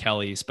 right? Jack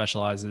Kelly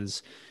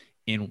specializes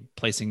in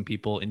placing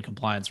people in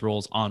compliance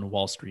roles on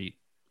Wall Street.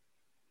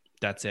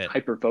 That's it.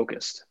 Hyper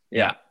focused.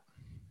 Yeah.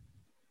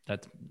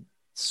 That's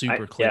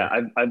super clear.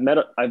 Yeah. I've met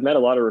a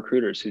lot of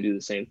recruiters who do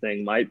the same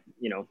thing.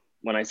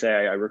 When I say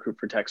I recruit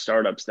for tech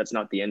startups, that's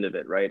not the end of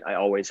it, right? I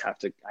have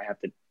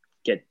to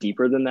get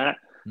deeper than that.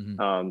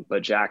 Mm-hmm.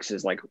 But Jack's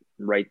is like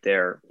right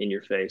there in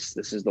your face.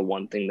 This is the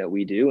one thing that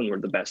we do, and we're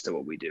the best at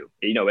what we do.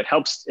 It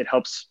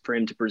helps for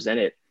him to present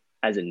it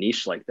as a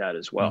niche like that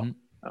as well.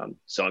 Mm-hmm.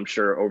 So I'm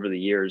sure over the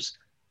years,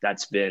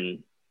 that's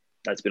been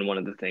one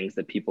of the things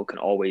that people can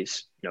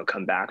always,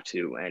 come back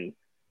to and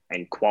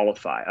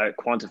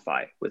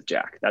quantify with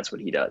Jack. That's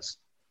what he does.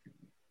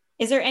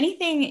 Is there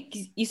anything,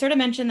 you sort of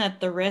mentioned that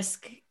the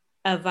risk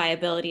of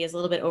viability is a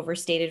little bit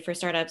overstated for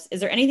startups. Is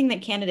there anything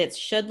that candidates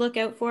should look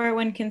out for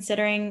when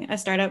considering a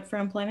startup for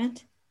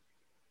employment?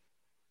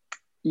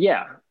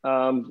 Yeah,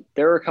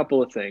 there are a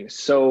couple of things.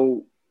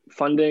 So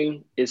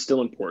funding is still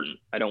important.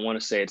 I don't want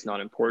to say it's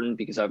not important,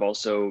 because I've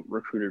also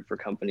recruited for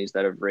companies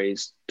that have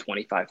raised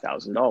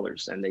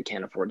 $25,000 and they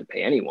can't afford to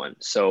pay anyone.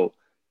 So,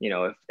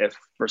 if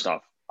first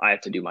off, I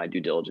have to do my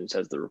due diligence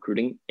as the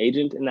recruiting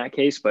agent in that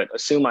case, but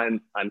assume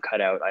I'm cut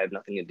out. I have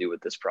nothing to do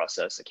with this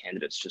process. A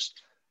candidate's just,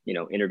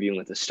 interviewing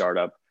with a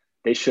startup.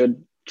 They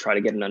should try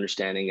to get an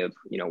understanding of,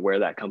 where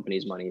that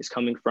company's money is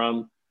coming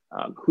from,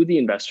 who the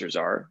investors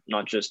are,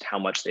 not just how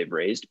much they've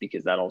raised,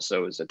 because that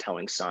also is a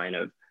telling sign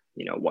of,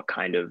 what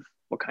kind of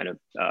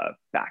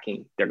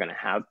backing they're going to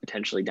have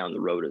potentially down the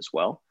road as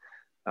well.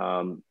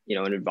 An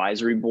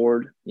advisory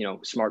board,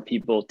 smart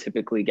people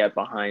typically get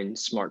behind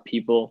smart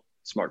people,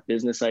 smart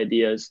business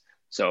ideas.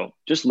 So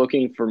just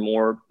looking for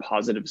more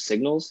positive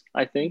signals,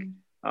 I think.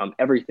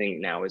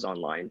 Everything now is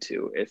online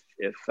too.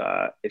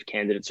 If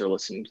candidates are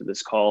listening to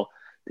this call,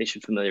 they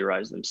should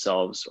familiarize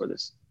themselves, or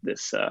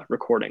this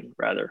recording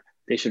rather,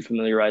 they should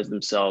familiarize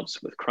themselves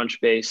with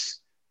Crunchbase,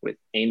 with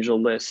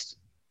AngelList.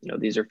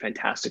 These are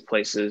fantastic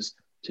places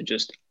to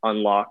just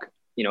unlock,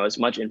 as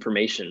much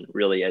information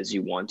really as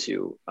you want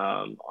to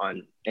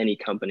on any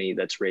company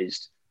that's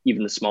raised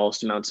even the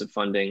smallest amounts of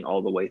funding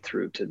all the way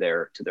through to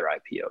their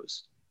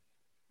IPOs.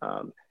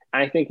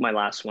 I think my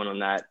last one on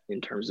that,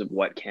 in terms of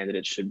what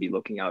candidates should be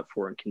looking out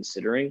for and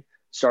considering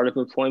startup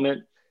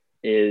employment,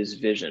 is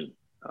vision.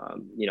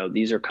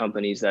 These are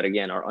companies that,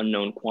 again, are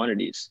unknown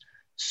quantities.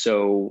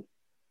 So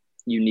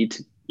you need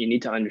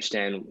to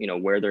understand,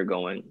 where they're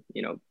going,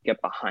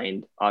 get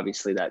behind,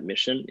 obviously, that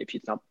mission. If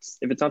it's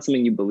not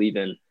something you believe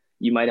in,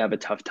 you might have a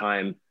tough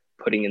time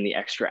putting in the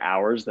extra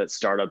hours that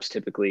startups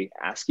typically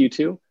ask you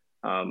to.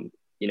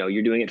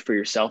 You're doing it for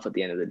yourself at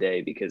the end of the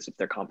day, because if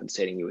they're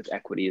compensating you with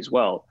equity as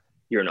well,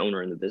 you're an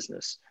owner in the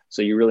business.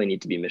 So you really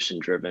need to be mission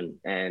driven.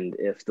 And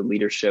if the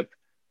leadership,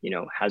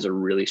 has a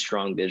really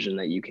strong vision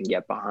that you can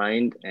get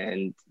behind,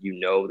 and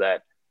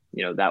that,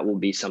 that will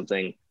be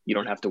something you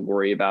don't have to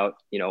worry about,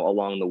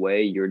 along the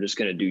way, you're just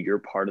going to do your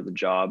part of the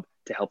job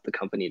to help the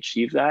company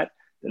achieve that,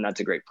 then that's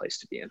a great place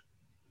to be in.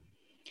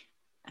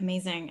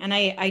 Amazing. And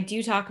I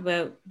do talk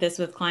about this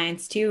with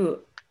clients too,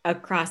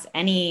 across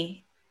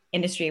any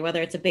industry,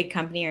 whether it's a big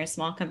company or a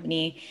small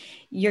company.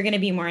 You're going to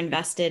be more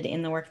invested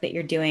in the work that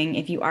you're doing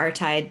if you are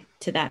tied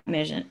to that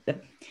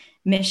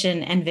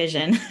mission and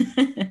vision.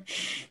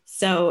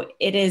 So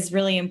it is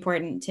really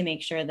important to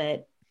make sure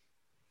that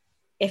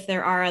if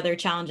there are other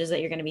challenges that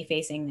you're going to be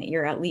facing, that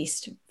you're at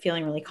least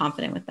feeling really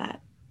confident with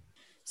that.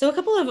 So a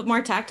couple of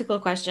more tactical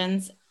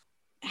questions.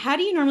 How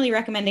do you normally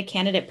recommend a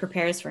candidate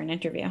prepares for an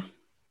interview?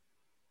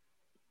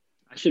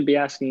 I should be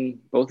asking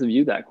both of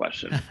you that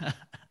question.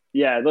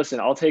 Yeah, listen,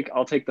 I'll take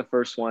the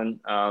first one,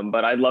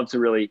 but I'd love to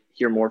really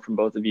hear more from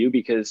both of you,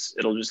 because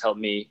it'll just help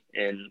me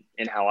in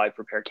how I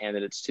prepare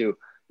candidates too.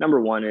 Number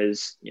one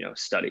is,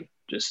 study.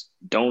 Just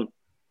don't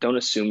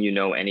assume you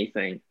know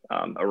anything.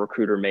 A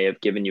recruiter may have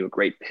given you a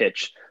great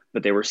pitch,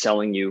 but they were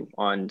selling you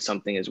on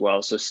something as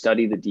well. So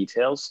study the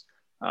details.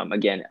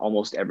 Again,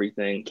 almost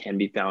everything can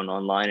be found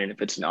online, and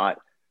if it's not,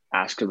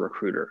 ask a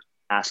recruiter,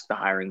 ask the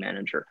hiring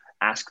manager,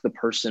 ask the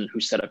person who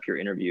set up your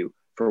interview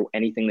for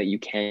anything that you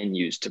can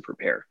use to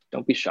prepare.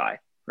 Don't be shy,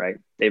 right?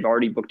 They've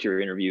already booked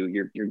your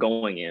interview. You're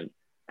going in,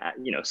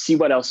 see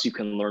what else you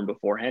can learn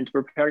beforehand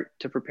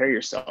to prepare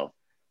yourself.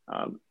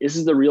 This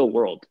is the real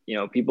world.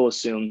 People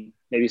assume,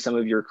 maybe some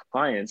of your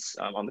clients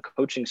on the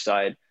coaching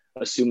side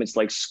assume it's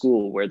like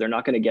school, where they're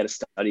not going to get a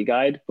study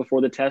guide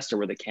before the test, or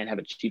where they can't have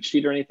a cheat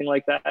sheet or anything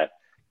like that.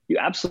 You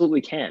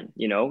absolutely can.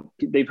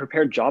 They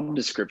prepare job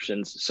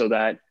descriptions so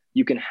that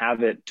you can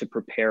have it to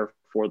prepare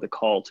for the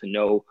call, to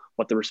know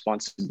what the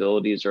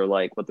responsibilities are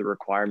like, what the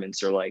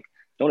requirements are like.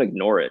 Don't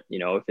ignore it.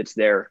 If it's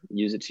there,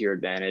 use it to your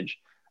advantage.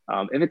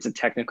 If it's a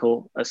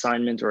technical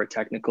assignment or a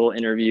technical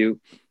interview,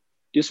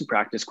 do some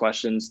practice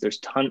questions. There's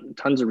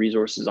tons of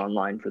resources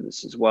online for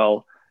this as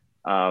well.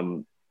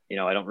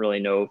 I don't really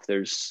know if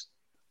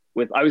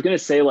I was going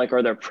to say, like,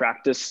 are there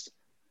practice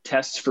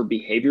tests for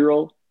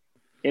behavioral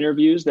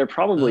interviews? There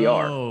probably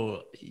are.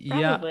 Oh,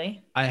 yeah.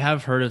 Probably. I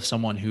have heard of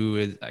someone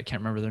I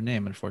can't remember their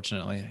name,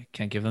 unfortunately. I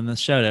can't give them this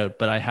shout out,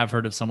 but I have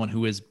heard of someone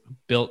who has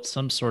built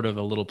some sort of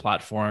a little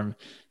platform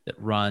that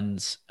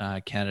runs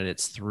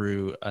candidates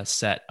through a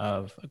set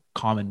of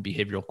common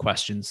behavioral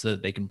questions so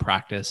that they can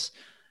practice,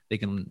 they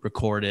can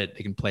record it,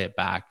 they can play it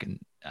back. And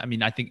I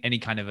mean, I think any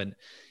kind of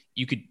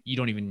you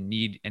don't even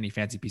need any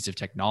fancy piece of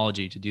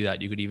technology to do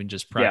that. You could even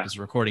just practice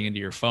recording into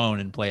your phone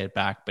and play it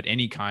back. But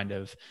any kind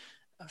of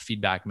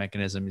feedback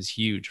mechanism is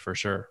huge for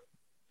sure.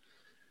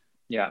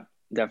 Yeah,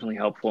 definitely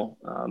helpful.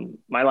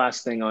 My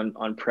last thing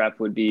on prep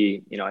would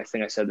be, I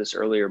think I said this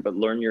earlier, but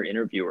learn your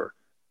interviewer.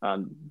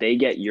 They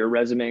get your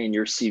resume and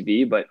your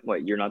CV, but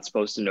you're not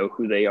supposed to know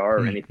who they are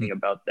or anything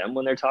about them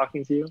when they're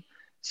talking to you.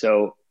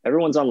 So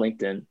everyone's on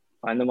LinkedIn.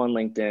 Find them on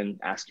LinkedIn.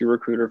 Ask your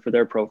recruiter for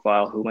their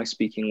profile. Who am I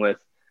speaking with?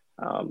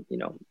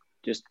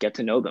 Just get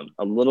to know them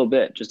a little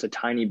bit, just a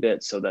tiny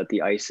bit, so that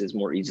the ice is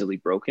more easily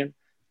broken.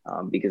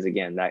 Because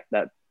again, that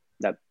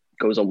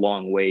goes a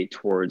long way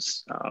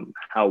towards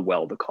how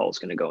well the call is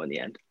going to go in the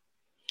end.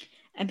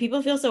 And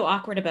people feel so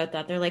awkward about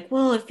that. They're like,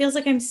 well, it feels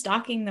like I'm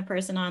stalking the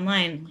person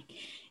online. Like,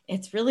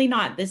 it's really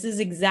not. This is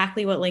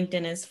exactly what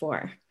LinkedIn is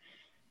for.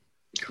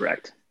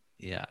 Correct.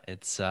 Yeah,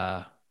 it's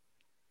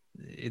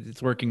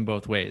working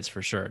both ways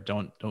for sure.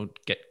 Don't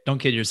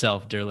kid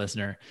yourself, dear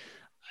listener.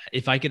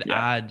 If I could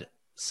add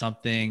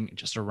something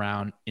just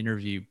around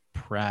interview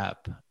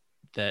prep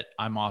that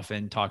I'm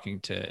often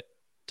talking to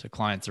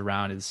clients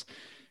around, is,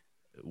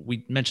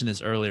 we mentioned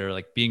this earlier,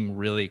 like being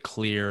really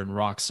clear and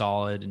rock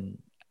solid, and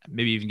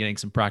maybe even getting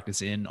some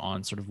practice in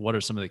on sort of what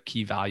are some of the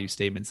key value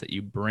statements that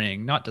you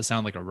bring, not to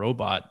sound like a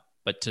robot,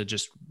 but to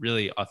just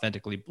really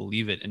authentically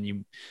believe it. And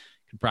you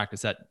can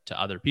practice that to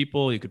other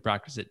people. You could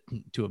practice it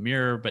to a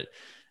mirror, but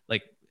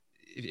like,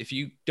 if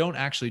you don't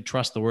actually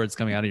trust the words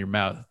coming out of your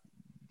mouth,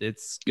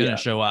 it's going to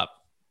show up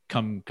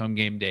come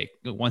game day.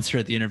 Once you're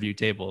at the interview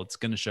table, it's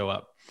going to show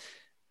up.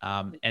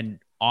 And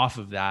off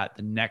of that,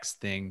 the next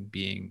thing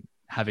being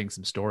having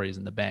some stories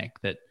in the bank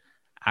that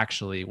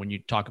actually, when you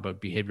talk about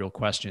behavioral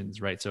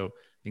questions, right? So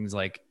things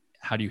like,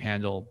 how do you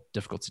handle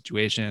difficult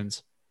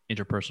situations,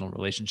 interpersonal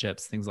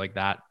relationships, things like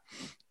that.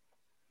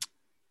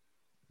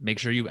 Make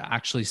sure you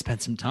actually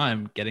spend some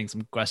time getting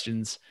some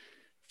questions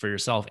for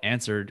yourself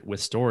answered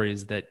with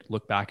stories that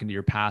look back into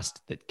your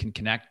past that can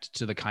connect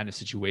to the kind of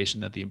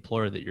situation that the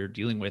employer that you're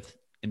dealing with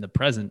in the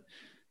present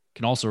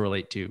can also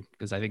relate to.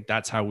 Because I think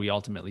that's how we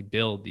ultimately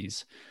build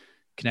these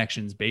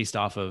connections based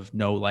off of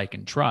know, like,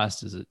 and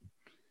trust. Is it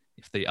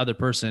if the other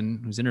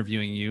person who's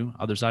interviewing you,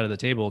 other side of the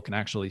table, can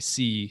actually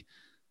see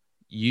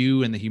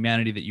you and the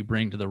humanity that you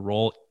bring to the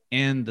role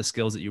and the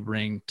skills that you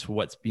bring to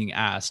what's being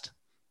asked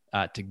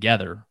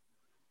together,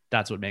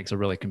 that's what makes a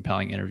really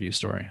compelling interview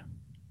story.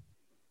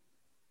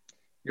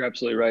 You're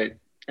absolutely right.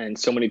 And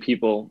so many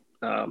people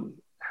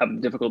have a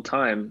difficult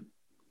time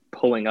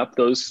pulling up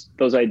those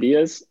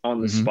ideas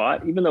on the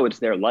spot, even though it's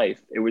their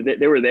life. They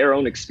were their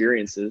own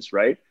experiences,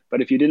 right?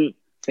 But if you didn't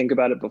think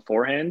about it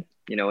beforehand,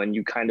 and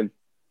you kind of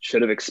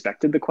should have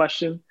expected the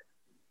question,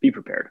 be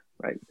prepared,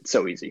 right? It's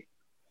so easy.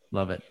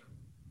 Love it.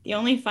 The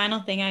only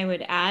final thing I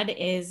would add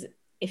is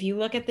if you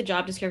look at the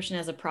job description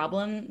as a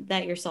problem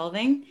that you're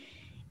solving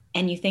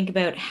and you think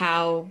about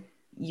how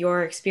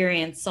your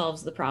experience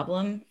solves the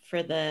problem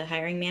for the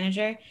hiring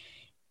manager,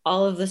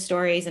 all of the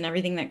stories and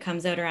everything that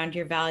comes out around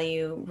your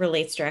value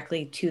relates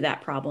directly to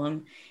that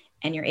problem.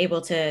 And you're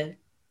able to, and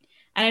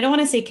I don't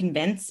want to say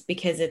convince,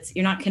 because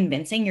you're not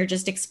convincing, you're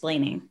just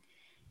explaining.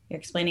 You're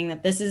explaining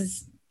that this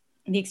is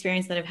the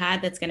experience that I've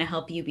had that's going to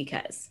help you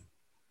because.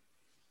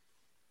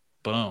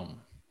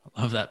 Boom.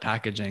 I love that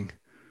packaging.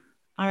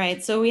 All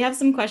right. So we have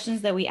some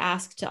questions that we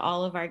ask to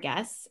all of our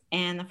guests.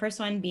 And the first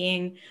one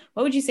being,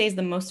 what would you say is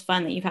the most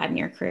fun that you've had in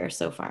your career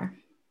so far?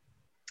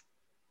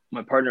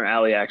 My partner,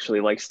 Allie, actually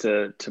likes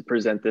to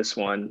present this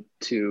one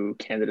to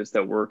candidates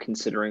that we're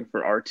considering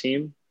for our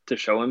team to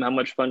show them how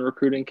much fun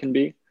recruiting can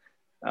be.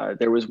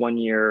 There was one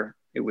year,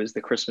 it was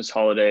the Christmas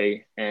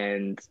holiday,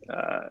 and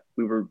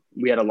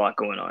we had a lot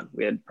going on.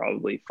 We had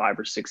probably 5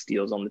 or 6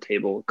 deals on the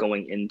table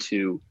going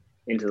into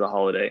the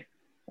holiday.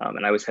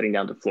 And I was heading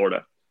down to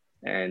Florida.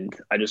 And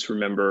I just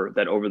remember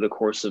that over the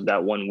course of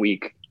that 1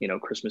 week,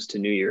 Christmas to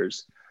New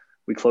Year's,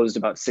 we closed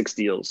about 6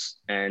 deals.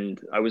 And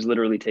I was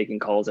literally taking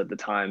calls at the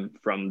time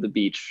from the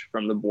beach,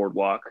 from the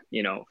boardwalk,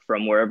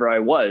 from wherever I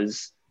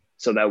was,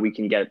 so that we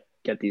can get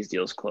these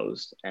deals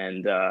closed.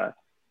 And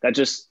that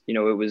just, it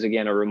was,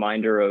 again, a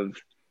reminder of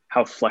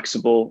how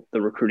flexible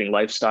the recruiting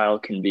lifestyle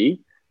can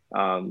be.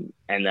 And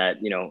that,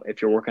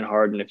 if you're working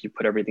hard and if you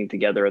put everything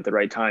together at the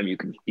right time, you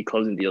can be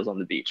closing deals on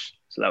the beach.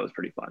 So that was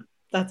pretty fun.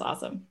 That's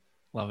awesome.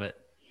 Love it.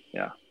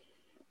 Yeah.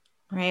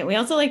 All right. We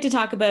also like to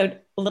talk about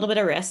a little bit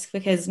of risk,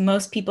 because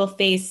most people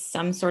face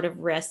some sort of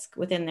risk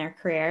within their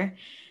career.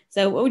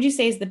 So what would you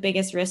say is the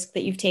biggest risk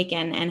that you've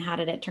taken, and how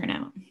did it turn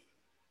out?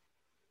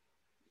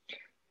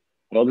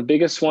 Well, the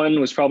biggest one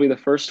was probably the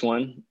first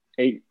one,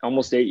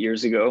 almost 8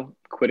 years ago,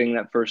 quitting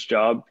that first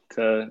job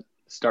to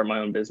start my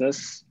own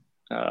business.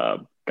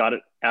 Got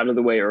it out of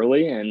the way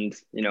early, and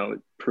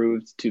it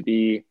proved to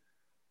be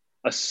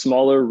a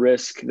smaller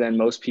risk than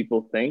most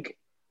people think.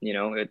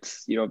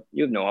 It's you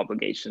have no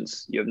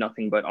obligations, you have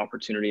nothing but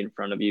opportunity in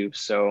front of you.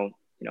 So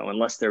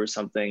unless there was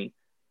something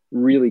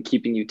really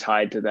keeping you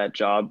tied to that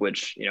job,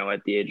 which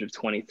at the age of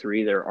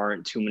 23 there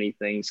aren't too many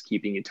things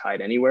keeping you tied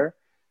anywhere.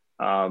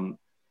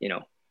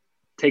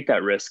 Take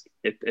that risk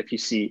if you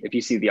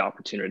see the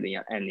opportunity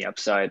and the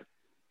upside.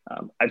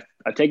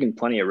 I've taken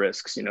plenty of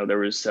risks. There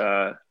was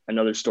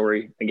another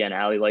story, again,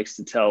 Allie likes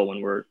to tell when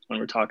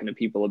we're talking to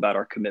people about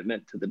our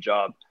commitment to the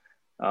job.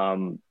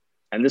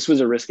 And this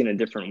was a risk in a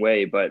different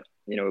way, but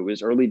it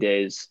was early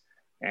days,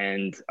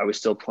 and I was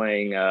still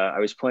playing. I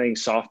was playing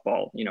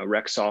softball,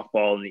 rec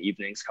softball in the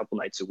evenings, a couple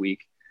nights a week,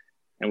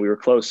 and we were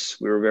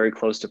close. We were very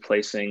close to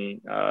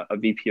placing a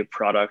VP of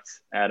product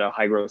at a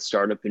high growth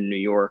startup in New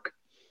York.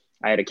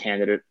 I had a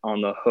candidate on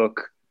the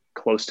hook,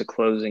 close to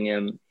closing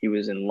him. He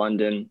was in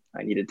London.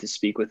 I needed to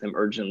speak with him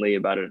urgently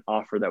about an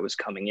offer that was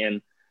coming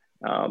in.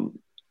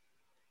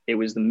 It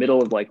was the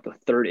middle of like the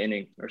 3rd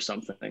inning or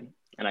something,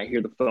 and I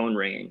hear the phone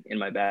ringing in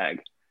my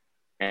bag,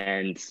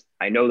 and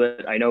I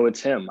know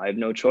it's him. I have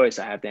no choice.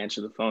 I have to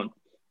answer the phone.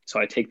 So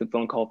I take the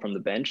phone call from the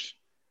bench.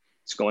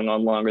 It's going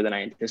on longer than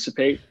I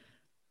anticipate.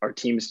 Our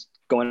team's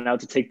going out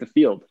to take the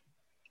field,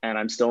 and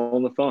I'm still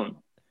on the phone,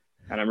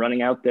 and I'm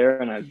running out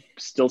there, and I'm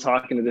still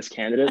talking to this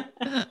candidate.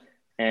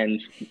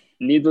 And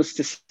needless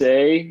to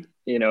say,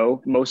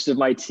 most of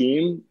my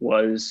team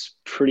was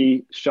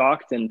pretty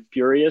shocked and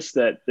furious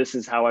that this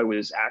is how I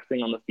was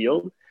acting on the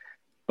field.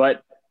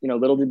 But,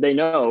 little did they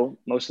know,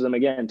 most of them,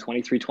 again,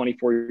 23,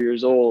 24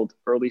 years old,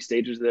 early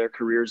stages of their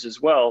careers as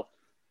well.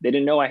 They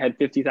didn't know I had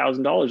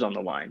 $50,000 on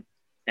the line.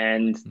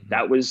 And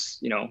that was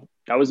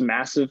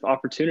massive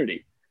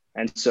opportunity.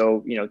 And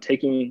so,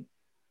 taking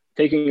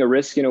a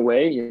risk in a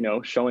way,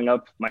 showing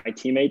up my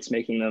teammates,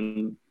 making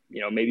them,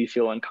 maybe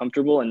feel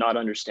uncomfortable and not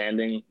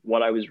understanding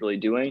what I was really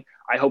doing.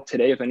 I hope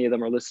today, if any of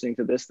them are listening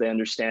to this, they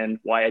understand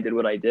why I did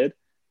what I did.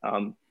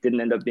 Didn't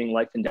end up being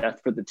life and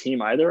death for the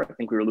team either. I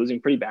think we were losing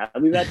pretty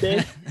badly that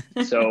day.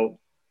 So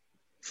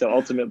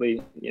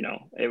ultimately,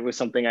 it was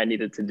something I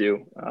needed to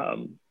do,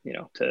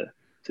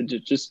 to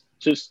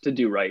just to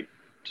do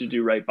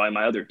right by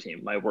my other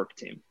team, my work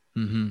team.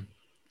 Mm-hmm.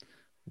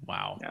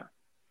 Wow. Yeah.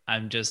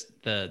 I'm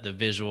just the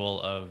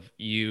visual of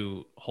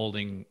you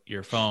holding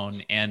your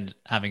phone and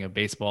having a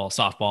baseball,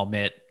 softball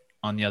mitt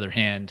on the other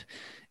hand,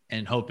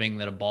 and hoping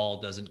that a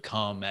ball doesn't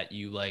come at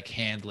you like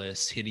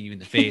handless, hitting you in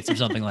the face or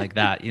something like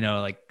that.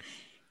 Like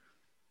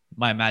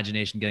my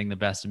imagination getting the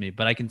best of me,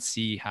 but I can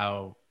see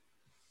how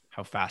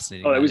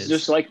fascinating Oh, it that was is.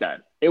 just like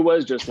that. It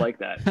was just like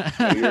that.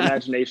 Your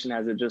imagination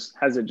has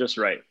it just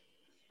right.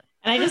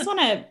 And I just want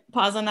to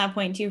pause on that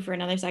point too for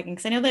another second,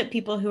 because I know that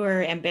people who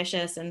are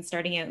ambitious and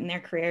starting out in their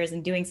careers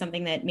and doing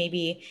something that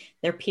maybe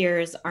their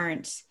peers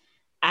aren't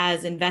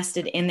as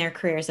invested in their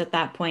careers at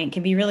that point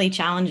can be really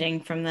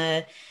challenging from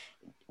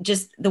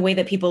just the way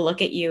that people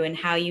look at you and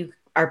how you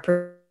are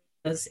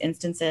those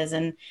instances.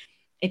 And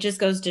it just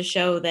goes to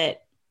show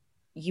that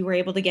you were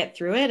able to get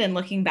through it, and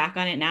looking back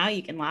on it now,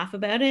 you can laugh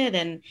about it,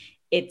 and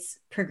it's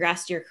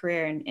progressed your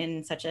career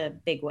in such a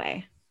big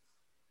way.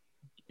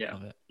 Yeah.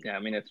 I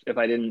mean, if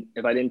I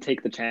didn't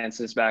take the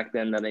chances back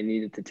then that I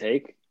needed to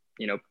take,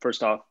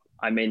 first off,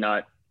 I may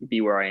not be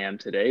where I am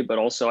today, but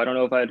also I don't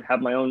know if I'd have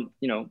my own,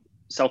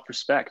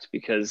 self-respect,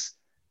 because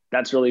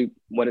that's really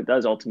what it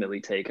does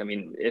ultimately take. I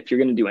mean, if you're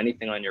going to do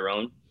anything on your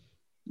own,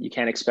 you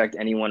can't expect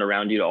anyone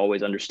around you to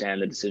always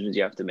understand the decisions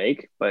you have to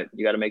make, but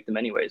you got to make them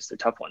anyways. They're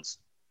tough ones.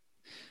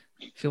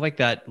 I feel like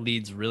that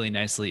leads really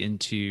nicely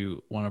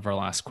into one of our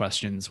last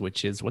questions,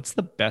 which is, what's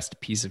the best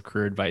piece of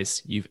career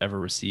advice you've ever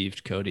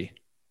received, Cody?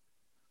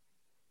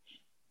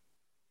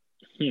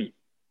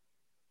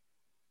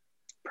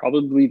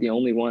 Probably the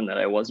only one that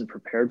I wasn't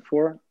prepared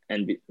for,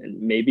 and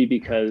maybe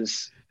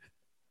because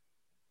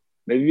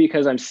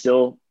I'm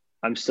still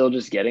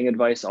just getting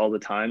advice all the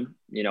time.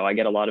 I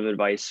get a lot of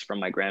advice from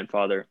my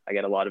grandfather. I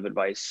get a lot of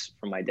advice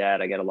from my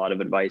dad. I get a lot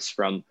of advice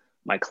from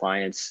my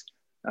clients.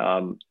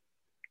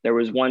 There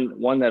was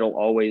one that'll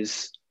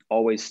always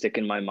stick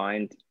in my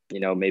mind.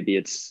 Maybe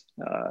it's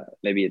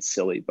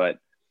silly, but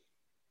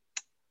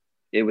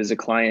it was a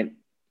client,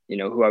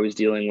 who I was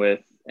dealing with,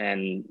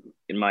 and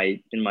in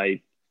my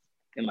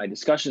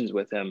discussions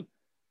with him,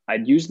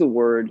 I'd use the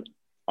word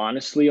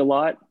honestly a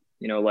lot.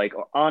 Like,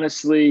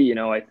 honestly,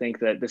 I think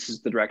that this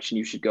is the direction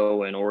you should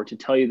go in, or to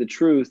tell you the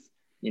truth,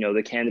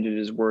 the candidate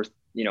is worth,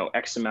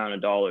 X amount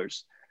of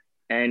dollars.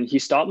 And he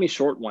stopped me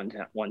short one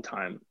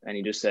time, and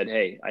he just said,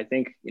 "Hey, I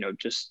think,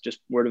 just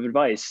word of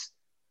advice,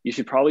 you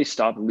should probably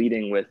stop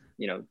leading with,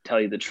 tell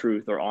you the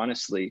truth or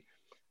honestly,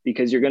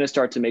 because you're going to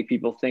start to make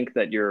people think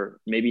that you're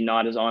maybe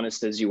not as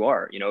honest as you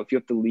are. If you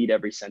have to lead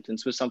every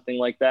sentence with something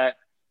like that,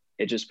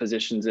 it just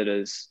positions it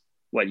as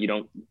what you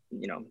don't,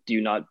 do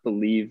you not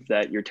believe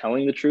that you're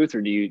telling the truth,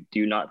 or do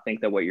you not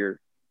think that what you're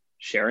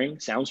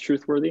sharing sounds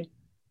trustworthy?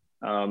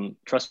 So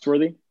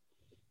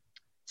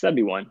that'd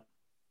be one.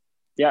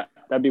 Yeah,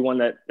 that'd be one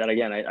that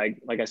again, I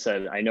like I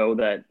said, I know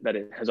that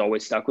it has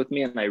always stuck with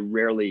me, and I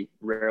rarely,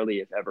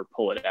 if ever,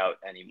 pull it out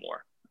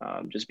anymore.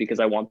 Just because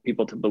I want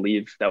people to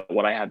believe that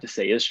what I have to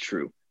say is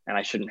true, and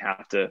I shouldn't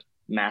have to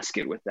mask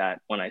it with that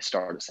when I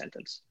start a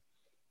sentence.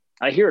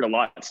 I hear it a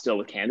lot still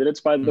with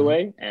candidates, by the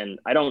way, and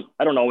I don't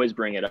always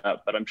bring it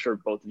up, but I'm sure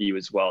both of you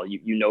as well.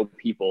 You know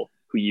people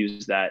who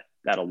use that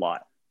a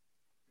lot.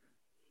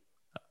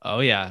 Oh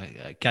yeah,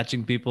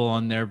 catching people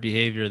on their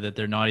behavior that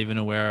they're not even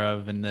aware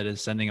of, and that is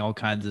sending all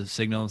kinds of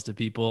signals to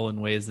people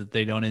in ways that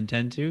they don't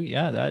intend to.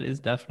 Yeah, that is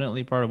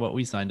definitely part of what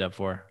we signed up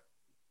for.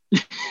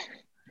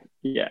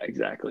 Yeah,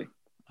 exactly.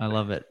 I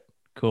love it.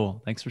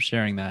 Cool. Thanks for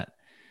sharing that.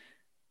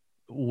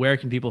 Where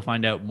can people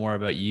find out more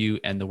about you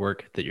and the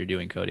work that you're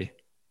doing, Cody?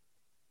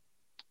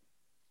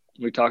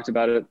 We talked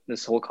about it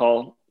this whole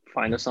call.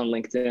 Find us on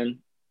LinkedIn.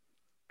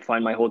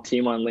 Find my whole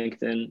team on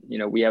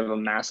LinkedIn. We have a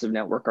massive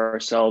network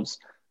ourselves.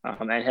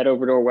 And head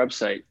over to our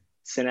website,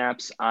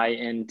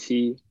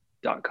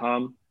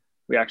 synapseint.com.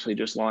 We actually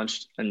just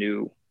launched a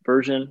new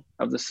version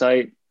of the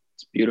site.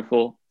 It's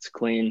beautiful. It's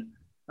clean.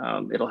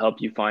 It'll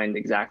help you find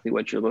exactly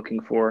what you're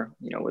looking for,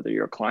 whether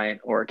you're a client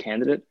or a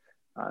candidate.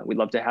 We'd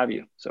love to have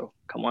you. So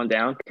come on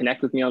down,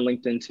 connect with me on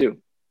LinkedIn too.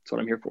 That's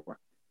what I'm here for.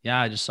 Yeah,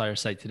 I just saw your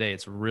site today.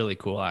 It's really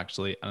cool,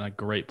 actually, and a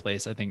great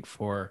place, I think,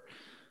 for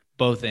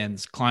both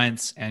ends,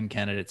 clients and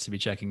candidates, to be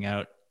checking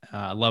out.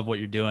 I love what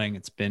you're doing.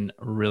 It's been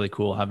really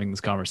cool having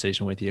this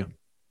conversation with you.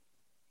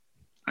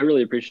 I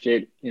really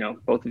appreciate,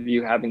 both of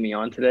you having me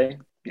on today,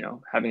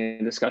 having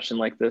a discussion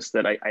like this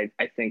that I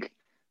think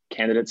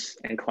candidates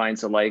and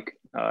clients alike,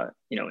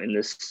 in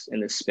this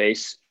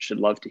space should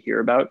love to hear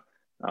about,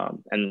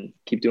 and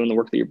keep doing the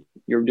work that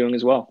you're doing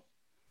as well.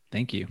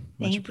 Thank you.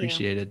 Much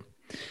appreciated.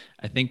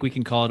 I think we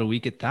can call it a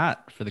week at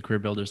that for the Career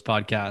Builders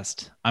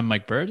podcast. I'm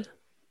Mike Bird.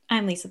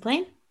 I'm Lisa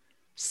Plain.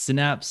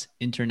 Synapse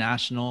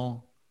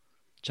International.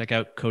 Check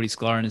out Cody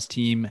Sklar and his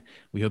team.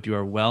 We hope you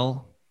are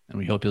well, and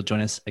we hope you'll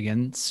join us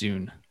again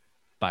soon.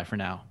 Bye for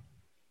now.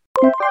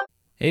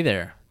 Hey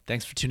there.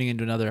 Thanks for tuning in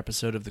to another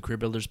episode of the Career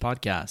Builders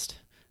podcast.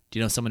 Do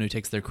you know someone who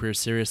takes their career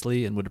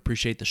seriously and would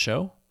appreciate the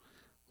show?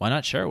 Why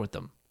not share it with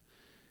them?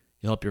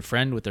 You'll help your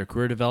friend with their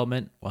career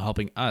development while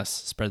helping us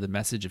spread the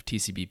message of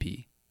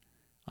TCBP.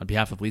 On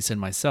behalf of Lisa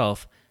and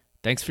myself,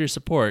 thanks for your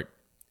support,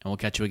 and we'll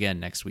catch you again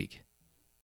next week.